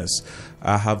 10 years?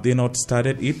 Have they not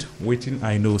started it? Waiting,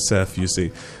 I know, Seth, you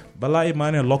say. Bala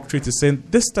Emmanuel Locktree is saying,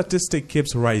 this statistic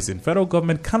keeps rising. Federal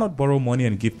government cannot borrow money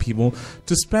and give people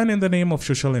to spend in the name of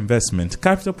social investment.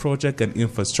 Capital project and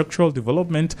infrastructural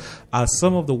development are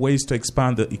some of the ways to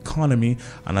expand the economy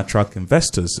and attract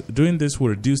investors. Doing this will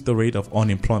reduce the rate of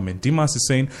unemployment. Dimas is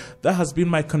saying, that has been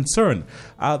my concern.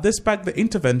 Despite the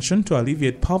intervention to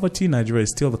alleviate poverty, Nigeria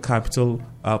is still the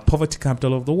poverty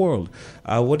capital of the world.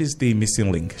 What is the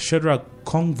missing link? Shedrack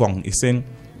Kongvong is saying,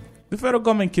 the federal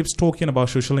government keeps talking about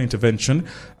social intervention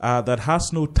that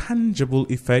has no tangible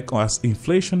effect as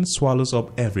inflation swallows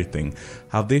up everything.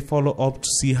 Have they followed up to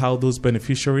see how those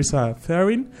beneficiaries are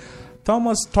faring?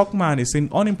 Thomas Stockman is saying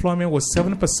unemployment was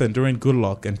 7% during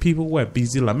Goodluck and people were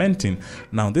busy lamenting.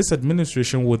 Now this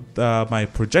administration with my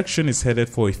projection is headed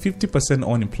for a 50%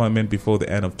 unemployment before the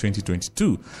end of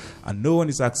 2022. And no one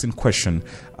is asking question.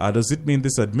 Does it mean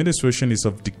this administration is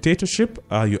of dictatorship?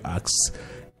 You ask.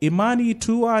 Imani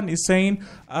Tuan is saying,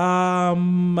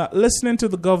 listening to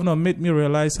the governor made me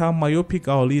realize how myopic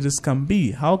our leaders can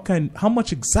be. How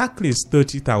much exactly is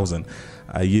 30,000?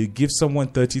 You give someone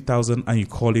 30,000 and you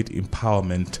call it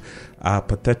empowerment.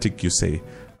 Pathetic, you say.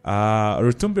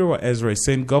 Rutumbiro Ezra is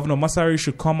saying Governor Masari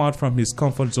should come out from his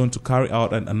comfort zone to carry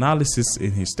out an analysis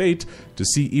in his state to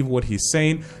see if what he's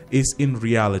saying is in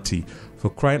reality. For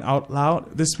crying out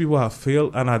loud, these people have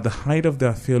failed, and at the height of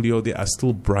their failure, they are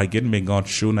still bragging. May God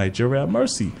show Nigeria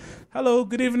mercy. Hello,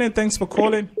 good evening. Thanks for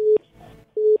calling.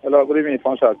 Hello, good evening,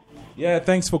 Fonshad. Yeah,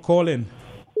 thanks for calling.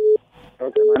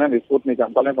 Okay, my name is Sputnik.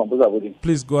 I'm calling from Buzabudi.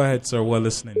 Please go ahead, sir. We're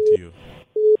listening to you.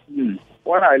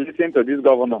 When I listen to this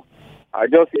governor, I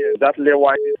just see exactly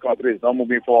why this country is not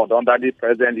moving forward under the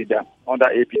present leader, under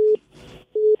APC.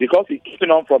 Because he's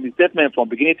keeping on from his statement from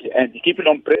beginning to end. He's keeping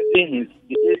on praising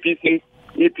the APC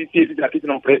leader, keeping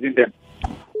on praising them.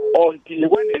 Until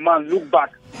when a man look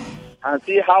back and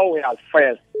see how he has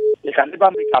failed, he can never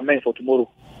make amends for tomorrow.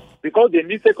 Because the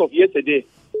mistake of yesterday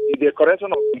is the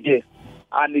correction of today,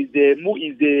 and is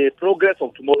the progress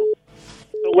of tomorrow.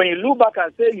 So when you look back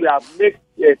and say you have made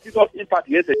a serious impact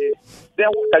yesterday, then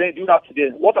what can you do now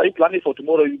today? What are you planning for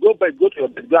tomorrow? You go back, go to your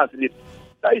bed, go and sleep.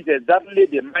 That is exactly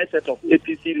the mindset of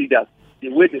APC leaders, the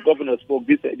way the governor spoke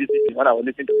this evening when I was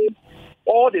listening to him.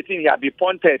 All the things he has been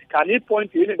pointed, can he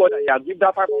point to anybody that he has given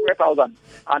that 500,000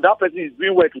 and that person is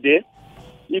doing well today?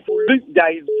 If you look,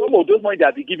 there is some of those money they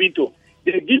have been giving to.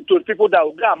 They give to people that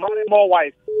will go and marry more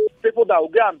wives, people that will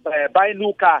go and buy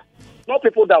new cars, not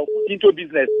people that will put into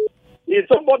business. If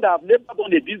somebody that have never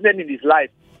done a business in his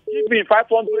life, give me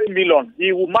 500 million,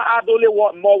 he will add only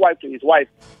one more wife to his wife.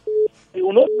 He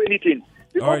will not do anything.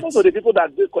 Because most of the people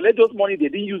that collect those money, they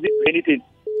didn't use it for anything.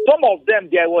 Some of them,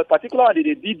 there was particular one that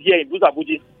they did here in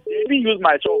Busabuji. They even used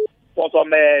my shop for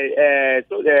some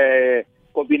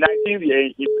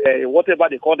COVID-19, whatever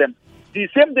they call them. The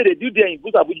same day they did there in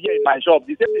Busabuji here in my shop,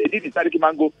 the same day they did in Sariki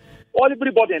Mango. All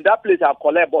everybody in that place have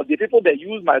collect, but the people that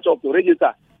use my shop to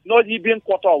register, not even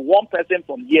quarter of 1%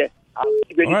 from here. All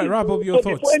right, wrap up your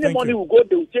thoughts. Before any money will go,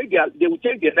 they will check their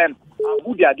name and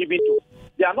who they are giving to.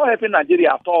 They are not helping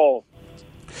Nigeria at all.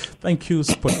 Thank you,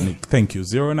 Sputnik. Thank you.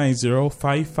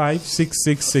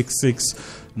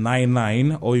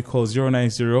 090-55666699 or you call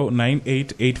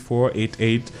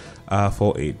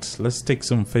 090-98848848. Let's take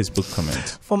some Facebook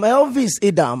comments. From Elvis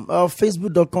Adam,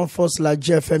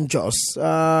 facebook.com/JFM Jos.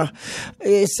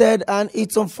 He said, and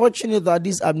it's unfortunate that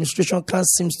this administration can't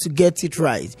seem to get it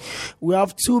right. We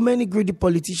have too many greedy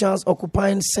politicians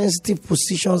occupying sensitive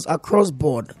positions across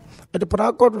board. At the Port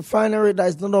Harcourt refinery that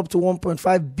is not up to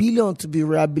 1.5 billion to be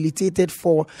rehabilitated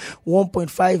for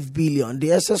 1.5 billion.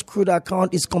 The SS crude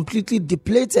account is completely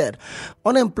depleted.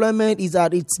 Unemployment is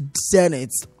at its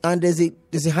zenith, and there's a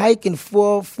hike in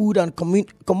food and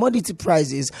commodity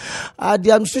prices.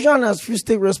 The administration has to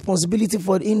take responsibility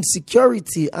for the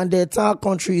insecurity, and the entire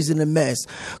country is in a mess.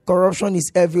 Corruption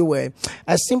is everywhere.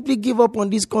 I simply give up on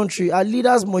this country. Our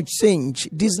leaders must change.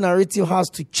 This narrative has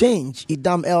to change.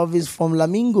 Idam Elvis from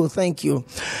Lamingo. Thank you.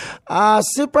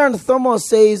 Cyprian Thomas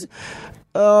says,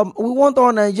 we want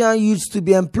all Nigerian youths to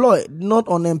be employed, not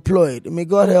unemployed. May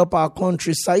God help our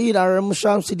country. Saeed Aremu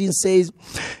Shamsuddin says,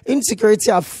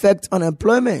 insecurity affects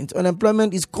unemployment.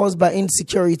 Unemployment is caused by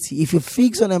insecurity. If you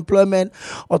fix unemployment,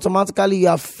 automatically you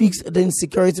have fixed the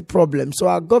insecurity problem. So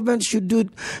our government should do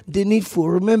the needful.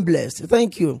 Remain blessed.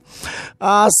 Thank you.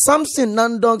 Samson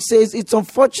Nandong says, it's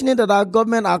unfortunate that our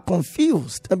government are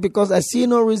confused because I see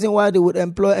no reason why they would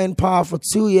employ N-Power for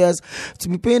 2 years to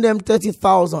be paying them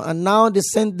 30,000 and now they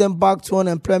send them back to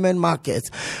unemployment market.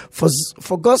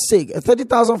 For God's sake,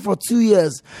 30,000 for 2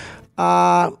 years.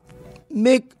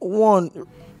 Make one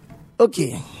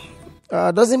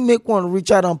doesn't make one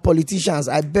richer than politicians.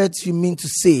 I bet you mean to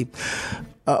say.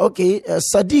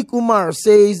 Sadiq Umar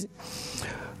says,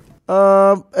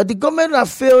 the government have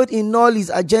failed in all its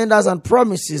agendas and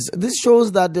promises. This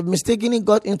shows that they mistakenly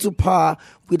got into power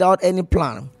without any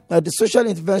plan. The social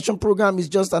intervention program is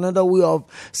just another way of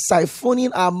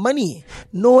siphoning our money.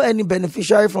 No any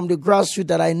beneficiary from the grassroots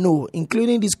that I know,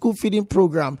 including the school feeding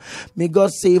program. May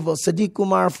God save us. Sadiq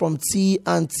Kumar from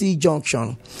T&T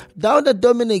Junction. Dowda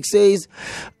Dominic says,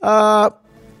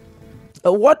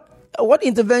 what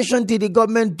intervention did the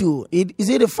government do? Is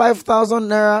it the 5,000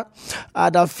 naira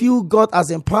that few got as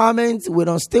empowerment with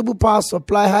unstable power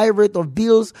supply, high rate of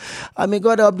bills? May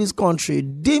God help this country.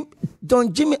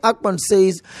 Don Jimmy Akpan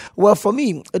says, well, for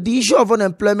me, the issue of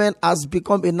unemployment has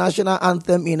become a national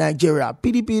anthem in Nigeria.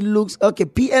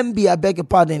 PMB, I beg your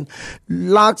pardon,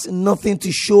 lacks nothing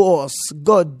to show us.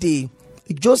 God day.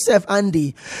 Joseph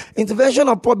Andy, intervention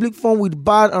of public fund with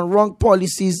bad and wrong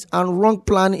policies and wrong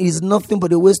plan is nothing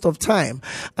but a waste of time.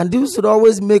 And this would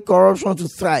always make corruption to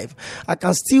thrive. I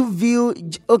can still we'll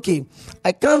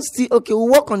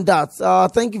work on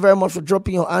that. Thank you very much for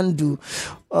dropping your Andrew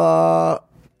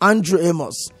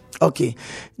Amos. Okay.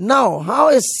 Now, how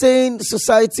a sane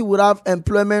society would have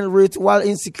employment rate while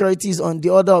insecurity is on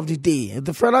the order of the day?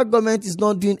 The federal government is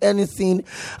not doing anything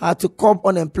to curb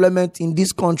unemployment in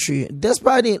this country.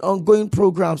 Despite the ongoing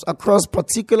programs across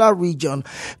particular region,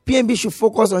 PNB should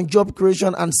focus on job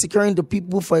creation and securing the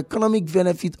people for economic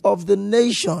benefit of the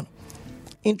nation.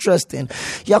 Interesting.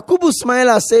 Yakubu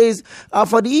Smaila says,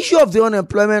 for the issue of the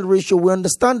unemployment ratio, we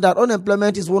understand that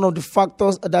unemployment is one of the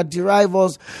factors that drive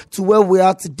us to where we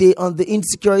are today on the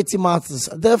insecurity matters.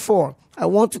 Therefore, I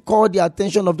want to call the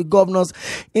attention of the governors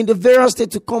in the various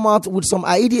states to come out with some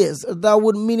ideas that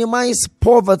would minimize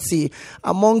poverty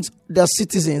amongst their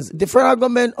citizens. The federal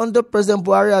government under President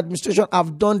Buhari administration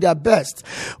have done their best,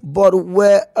 but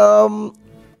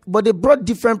they brought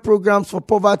different programs for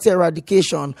poverty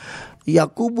eradication.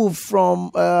 Yakubu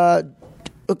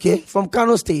from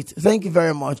Kano State. Thank you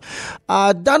very much.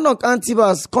 Comrade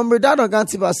Danok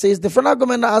Antibas says the federal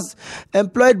government has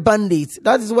employed bandits.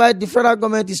 That is why the federal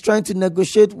government is trying to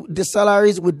negotiate the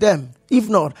salaries with them. If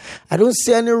not, I don't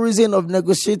see any reason of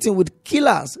negotiating with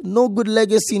killers. No good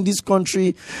legacy in this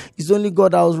country. It's only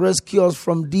God that will rescue us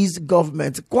from this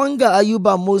government. Kwanga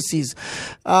Ayuba Moses.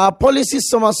 Policy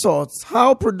somersaults.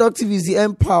 How productive is the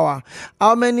Empower?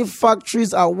 How many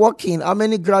factories are working? How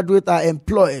many graduates are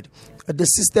employed? The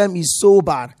system is so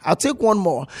bad. I'll take one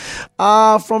more.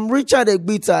 From Richard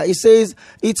Egbita, he says,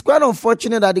 it's quite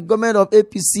unfortunate that the government of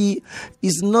APC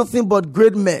is nothing but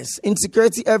great mess.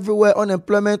 Insecurity everywhere,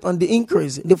 unemployment on the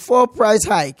increase, the fuel price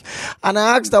hike. And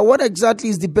I asked that what exactly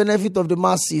is the benefit of the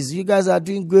masses? You guys are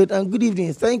doing great, and good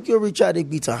evening. Thank you, Richard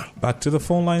Egbita. Back to the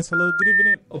phone lines. Hello, good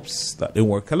evening. Oops, that didn't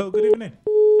work. Hello, good evening.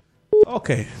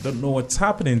 Okay, don't know what's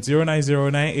happening.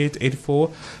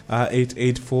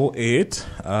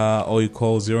 09098848848 or you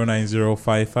call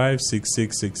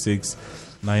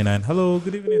 09055666699. Hello,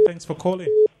 good evening. Thanks for calling.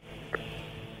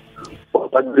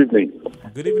 Good evening.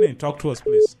 Good evening. Talk to us,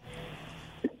 please.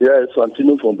 Yes,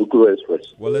 Antino from Bukuru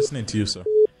Express. We're listening to you, sir.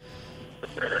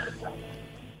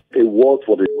 A word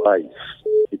for the wise.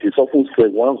 It is often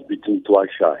said once bitten, twice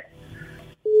shy.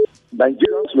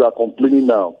 Nigerians who are complaining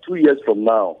now, 2 years from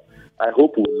now, I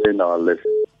hope we'll learn our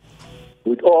lesson.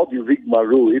 With all the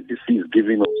rigmarole APC is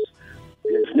giving us,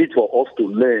 there's need for us to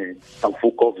learn and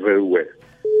focus very well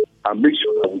and make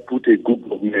sure that we put a good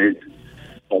government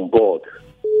on board.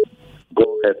 God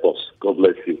help us. God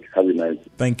bless you. Have a nice day.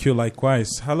 Thank you,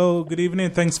 likewise. Hello, good evening.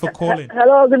 Thanks for calling.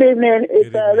 Hello, good evening.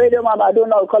 It's Radio Mama. I don't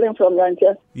know, calling from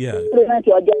Rancher. Yeah. Good evening to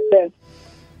your guest.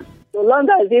 So long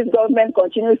as this government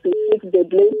continues to fix the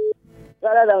blame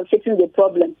rather than fixing the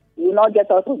problem, we will not get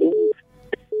out of the woods.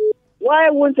 Why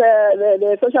won't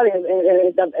the social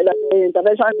intervention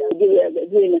they are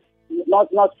doing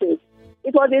not fail?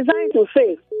 It was designed to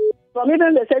fail. From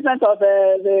even the statement of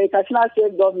the Katsina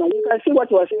State government, you can see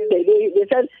what was saying. They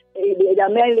said they are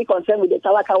mainly concerned with the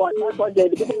Talaka one. That's what the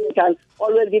people they can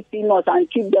always give peanuts and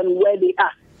keep them where they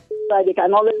are, so they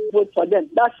can always vote for them.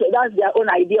 That's their own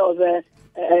idea of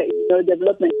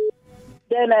development.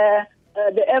 Then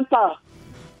the Empower.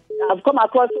 I've come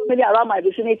across so many around my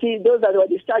vicinity, those that were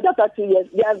discharged after 2 years.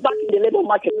 They are back in the labor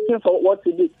market looking for what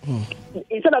to do.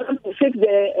 Instead of them to fix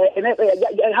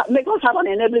make us have an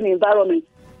enabling environment.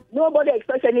 Nobody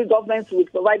expects any government to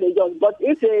provide a job. But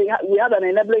if we have an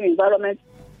enabling environment,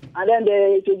 and then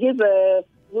to give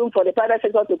room for the private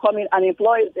sector to come in and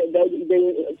employ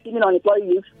the female unemployed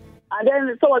youth, and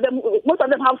then most of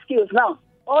them have skills now.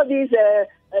 All these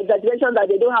graduations that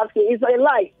they don't have skills is a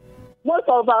lie. Most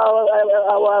of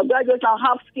our graduates now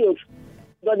have skills,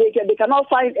 but they cannot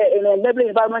find an enabling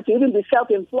environment to even be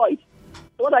self-employed.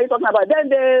 So what are you talking about? Then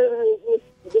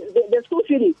the school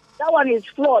feeding, that one is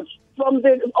flawed. From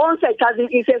the onset,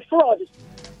 it's a fraud.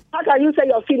 How can you say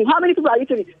you're feeding? How many people are you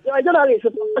feeding? There are journalists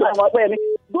go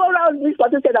around this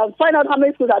particular state and find out how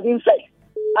many schools are being fed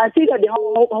and see that the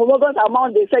homogeneous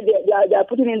amount they said they are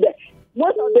putting in there.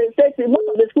 Most of the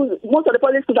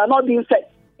public schools are not being fed.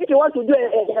 If you want to do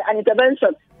an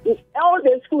intervention, all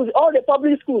the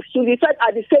public schools should be fed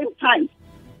at the same time.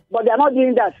 But they are not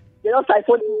doing that. They're not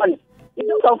siphoning money. It's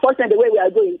just unfortunate the way we are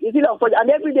going. It's really unfortunate.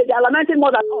 And every day they are lamenting more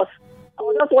than us. I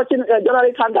was just watching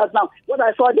journalist hangouts now. What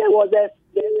I saw there was the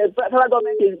federal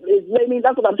government is blaming,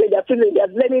 that's what I'm saying, they're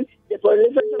blaming the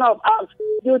proliferation of arms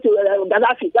due to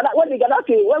Gaddafi.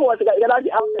 When was Gaddafi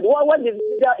outside? What did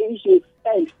the issue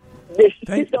end?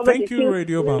 Thank you,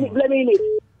 Radio Mama. Blaming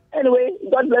it. Anyway,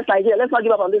 God bless Nigeria. Let's not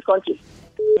give up on this country.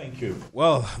 Thank you.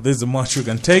 Well, there's much you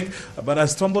can take, but I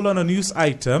stumbled on a news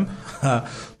item.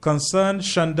 Concerned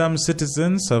Shandam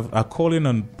citizens are calling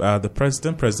on the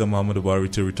President Muhammadu Buhari,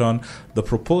 to return the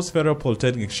proposed Federal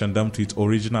Polytechnic Shandam to its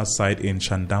original site in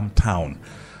Shandam town.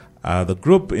 The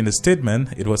group, in a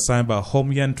statement, it was signed by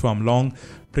Homyen Tuamlong,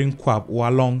 Prinkwap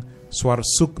Walong,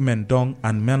 Swarsuk Mendong,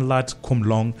 and Menlat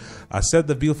Kumlong, said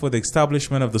the bill for the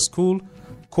establishment of the school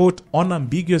quote,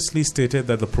 unambiguously stated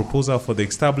that the proposal for the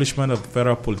establishment of the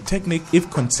Federal Polytechnic,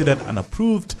 if considered and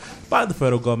approved by the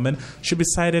federal government, should be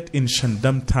sited in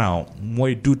Shandam Town,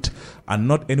 Moidut, and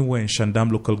not anywhere in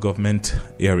Shandam local government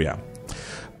area.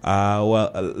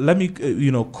 Let me,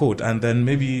 quote, and then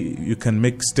maybe you can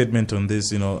make statement on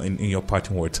this, in your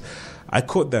parting words. I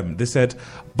quote them. They said,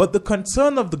 but the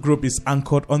concern of the group is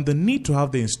anchored on the need to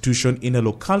have the institution in a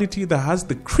locality that has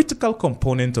the critical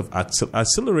component of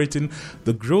accelerating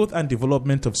the growth and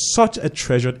development of such a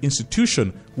treasured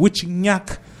institution, which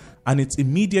NYAC and its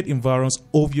immediate environs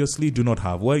obviously do not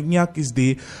have. Well, NYAC is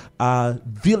the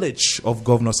village of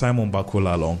Governor Simon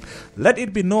Bakola Long. Let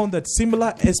it be known that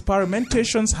similar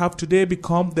experimentations have today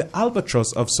become the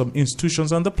albatross of some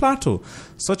institutions on the plateau,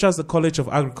 such as the College of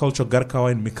Agriculture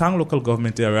Garkawa in Mikang local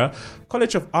government area,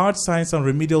 College of Arts, Science and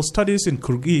Remedial Studies in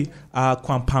Kurgi,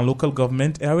 Kwampan local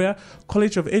government area,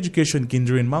 College of Education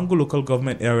Gindri in Mangu local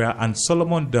government area, and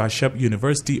Solomon Dashep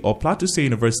University or Plateau State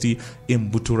University in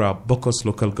Butura, Bokos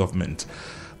local government.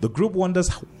 The group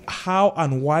wonders how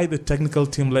and why the technical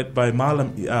team led by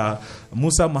Malam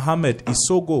Musa Mohammed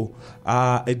Isogo,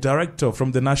 a director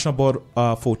from the National Board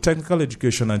for Technical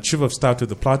Education and Chief of Staff to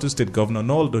the Plateau State Governor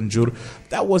Noel Donjur,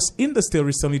 that was in the state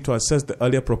recently to assess the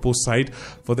earlier proposed site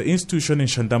for the institution in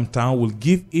Shandam Town, will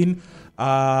give in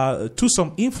to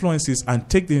some influences and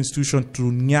take the institution to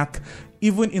NYAC,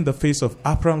 even in the face of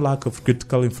apparent lack of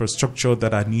critical infrastructure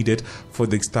that are needed for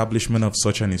the establishment of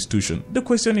such an institution. The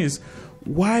question is,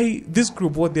 why this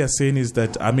group, what they are saying is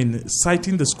that,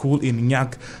 citing the school in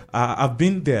NYAC, I've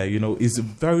been there, is a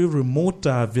very remote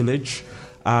village.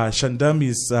 Shandam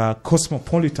is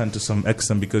cosmopolitan to some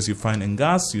extent because you find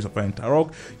Ngas, you find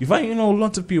Tarok, you find,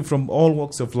 lots of people from all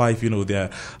walks of life,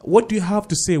 there. What do you have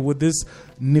to say with this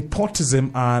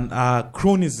nepotism and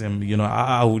cronism,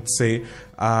 I would say,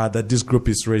 that this group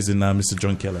is raising, Mr.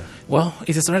 John Keller? Well,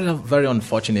 it is really very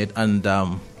unfortunate, and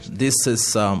this is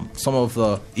some of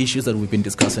the issues that we've been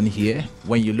discussing here.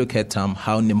 When you look at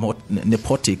how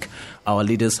nepotic our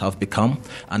leaders have become,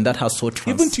 and that has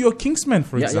even to your kingsmen,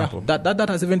 for example. That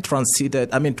has even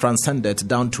transcended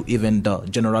down to even the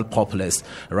general populace,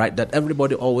 right? That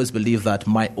everybody always believes that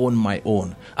my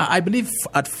own. I believe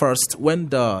at first when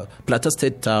the Plateau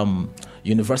State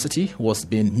University was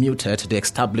being muted, the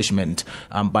establishment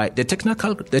by the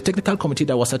technical committee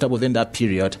that was set up within that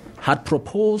period had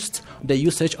proposed the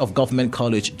usage of Government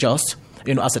College Jos,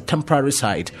 as a temporary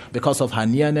site because of her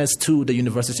nearness to the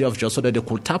University of Jos, so that they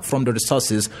could tap from the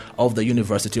resources of the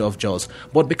University of Jos.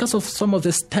 But because of some of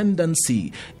this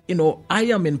tendency, I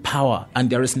am in power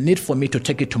and there is need for me to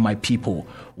take it to my people.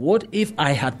 What if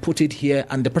I had put it here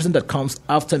and the person that comes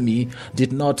after me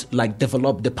did not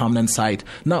develop the permanent site?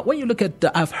 Now, when you look at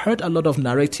I've heard a lot of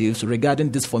narratives regarding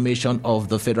this formation of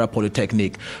the Federal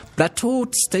Polytechnic. Plateau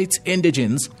State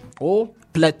indigenes or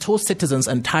Plateau citizens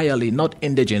entirely, not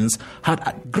indigenes, had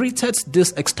greeted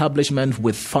this establishment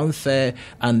with fanfare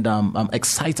and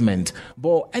excitement.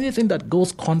 But anything that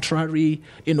goes contrary,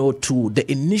 to the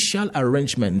initial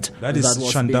arrangement, that was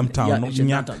Shandam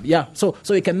Town. Yeah. So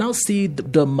you can now see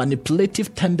the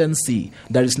manipulative tendency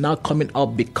that is now coming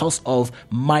up because of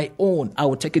my own. I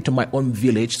will take it to my own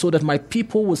village so that my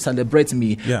people will celebrate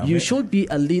me. Yeah, you should be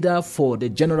a leader for the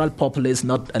general populace,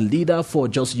 not a leader for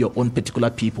just your own particular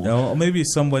people. Or maybe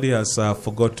somebody has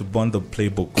forgot to burn the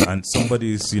playbook, and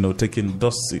somebody is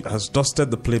has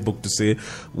dusted the playbook to say,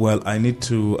 well, I need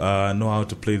to know how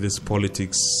to play this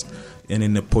politics in a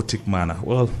nepotic manner.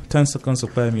 Well, 10 seconds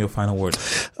of time, your final word.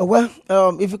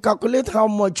 If you calculate how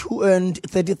much who earned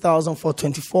 30,000 for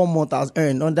 24 months has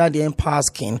earned under the Empire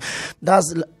scheme,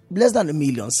 that's less than $1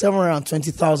 million,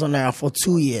 720,000 naira for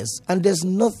 2 years. And there's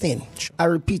nothing, I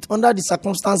repeat, under the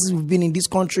circumstances we've been in this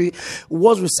country,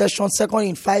 worst recession, second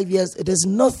in 5 years, there's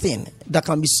nothing that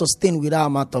can be sustained with that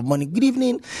amount of money. Good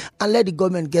evening, and let the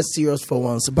government get serious for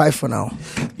once. Bye for now.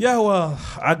 Yeah, well,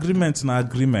 agreement and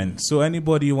agreement. So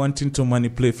anybody wanting to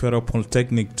manipulate Federal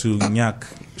Polytechnic to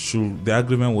NYAC, the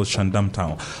agreement was Shandam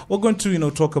Town. We're going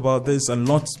to talk about this and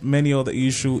lots many other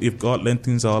issues if God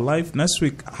lengthens our life. Next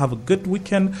week, have a good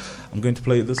weekend. I'm going to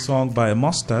play this song by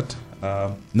Mustard.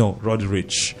 Roddy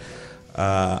Rich.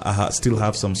 I still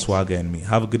have some swagger in me.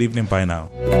 Have a good evening. Bye now.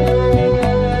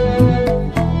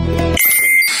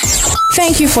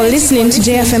 Thank you for listening to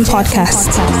JFM Podcast.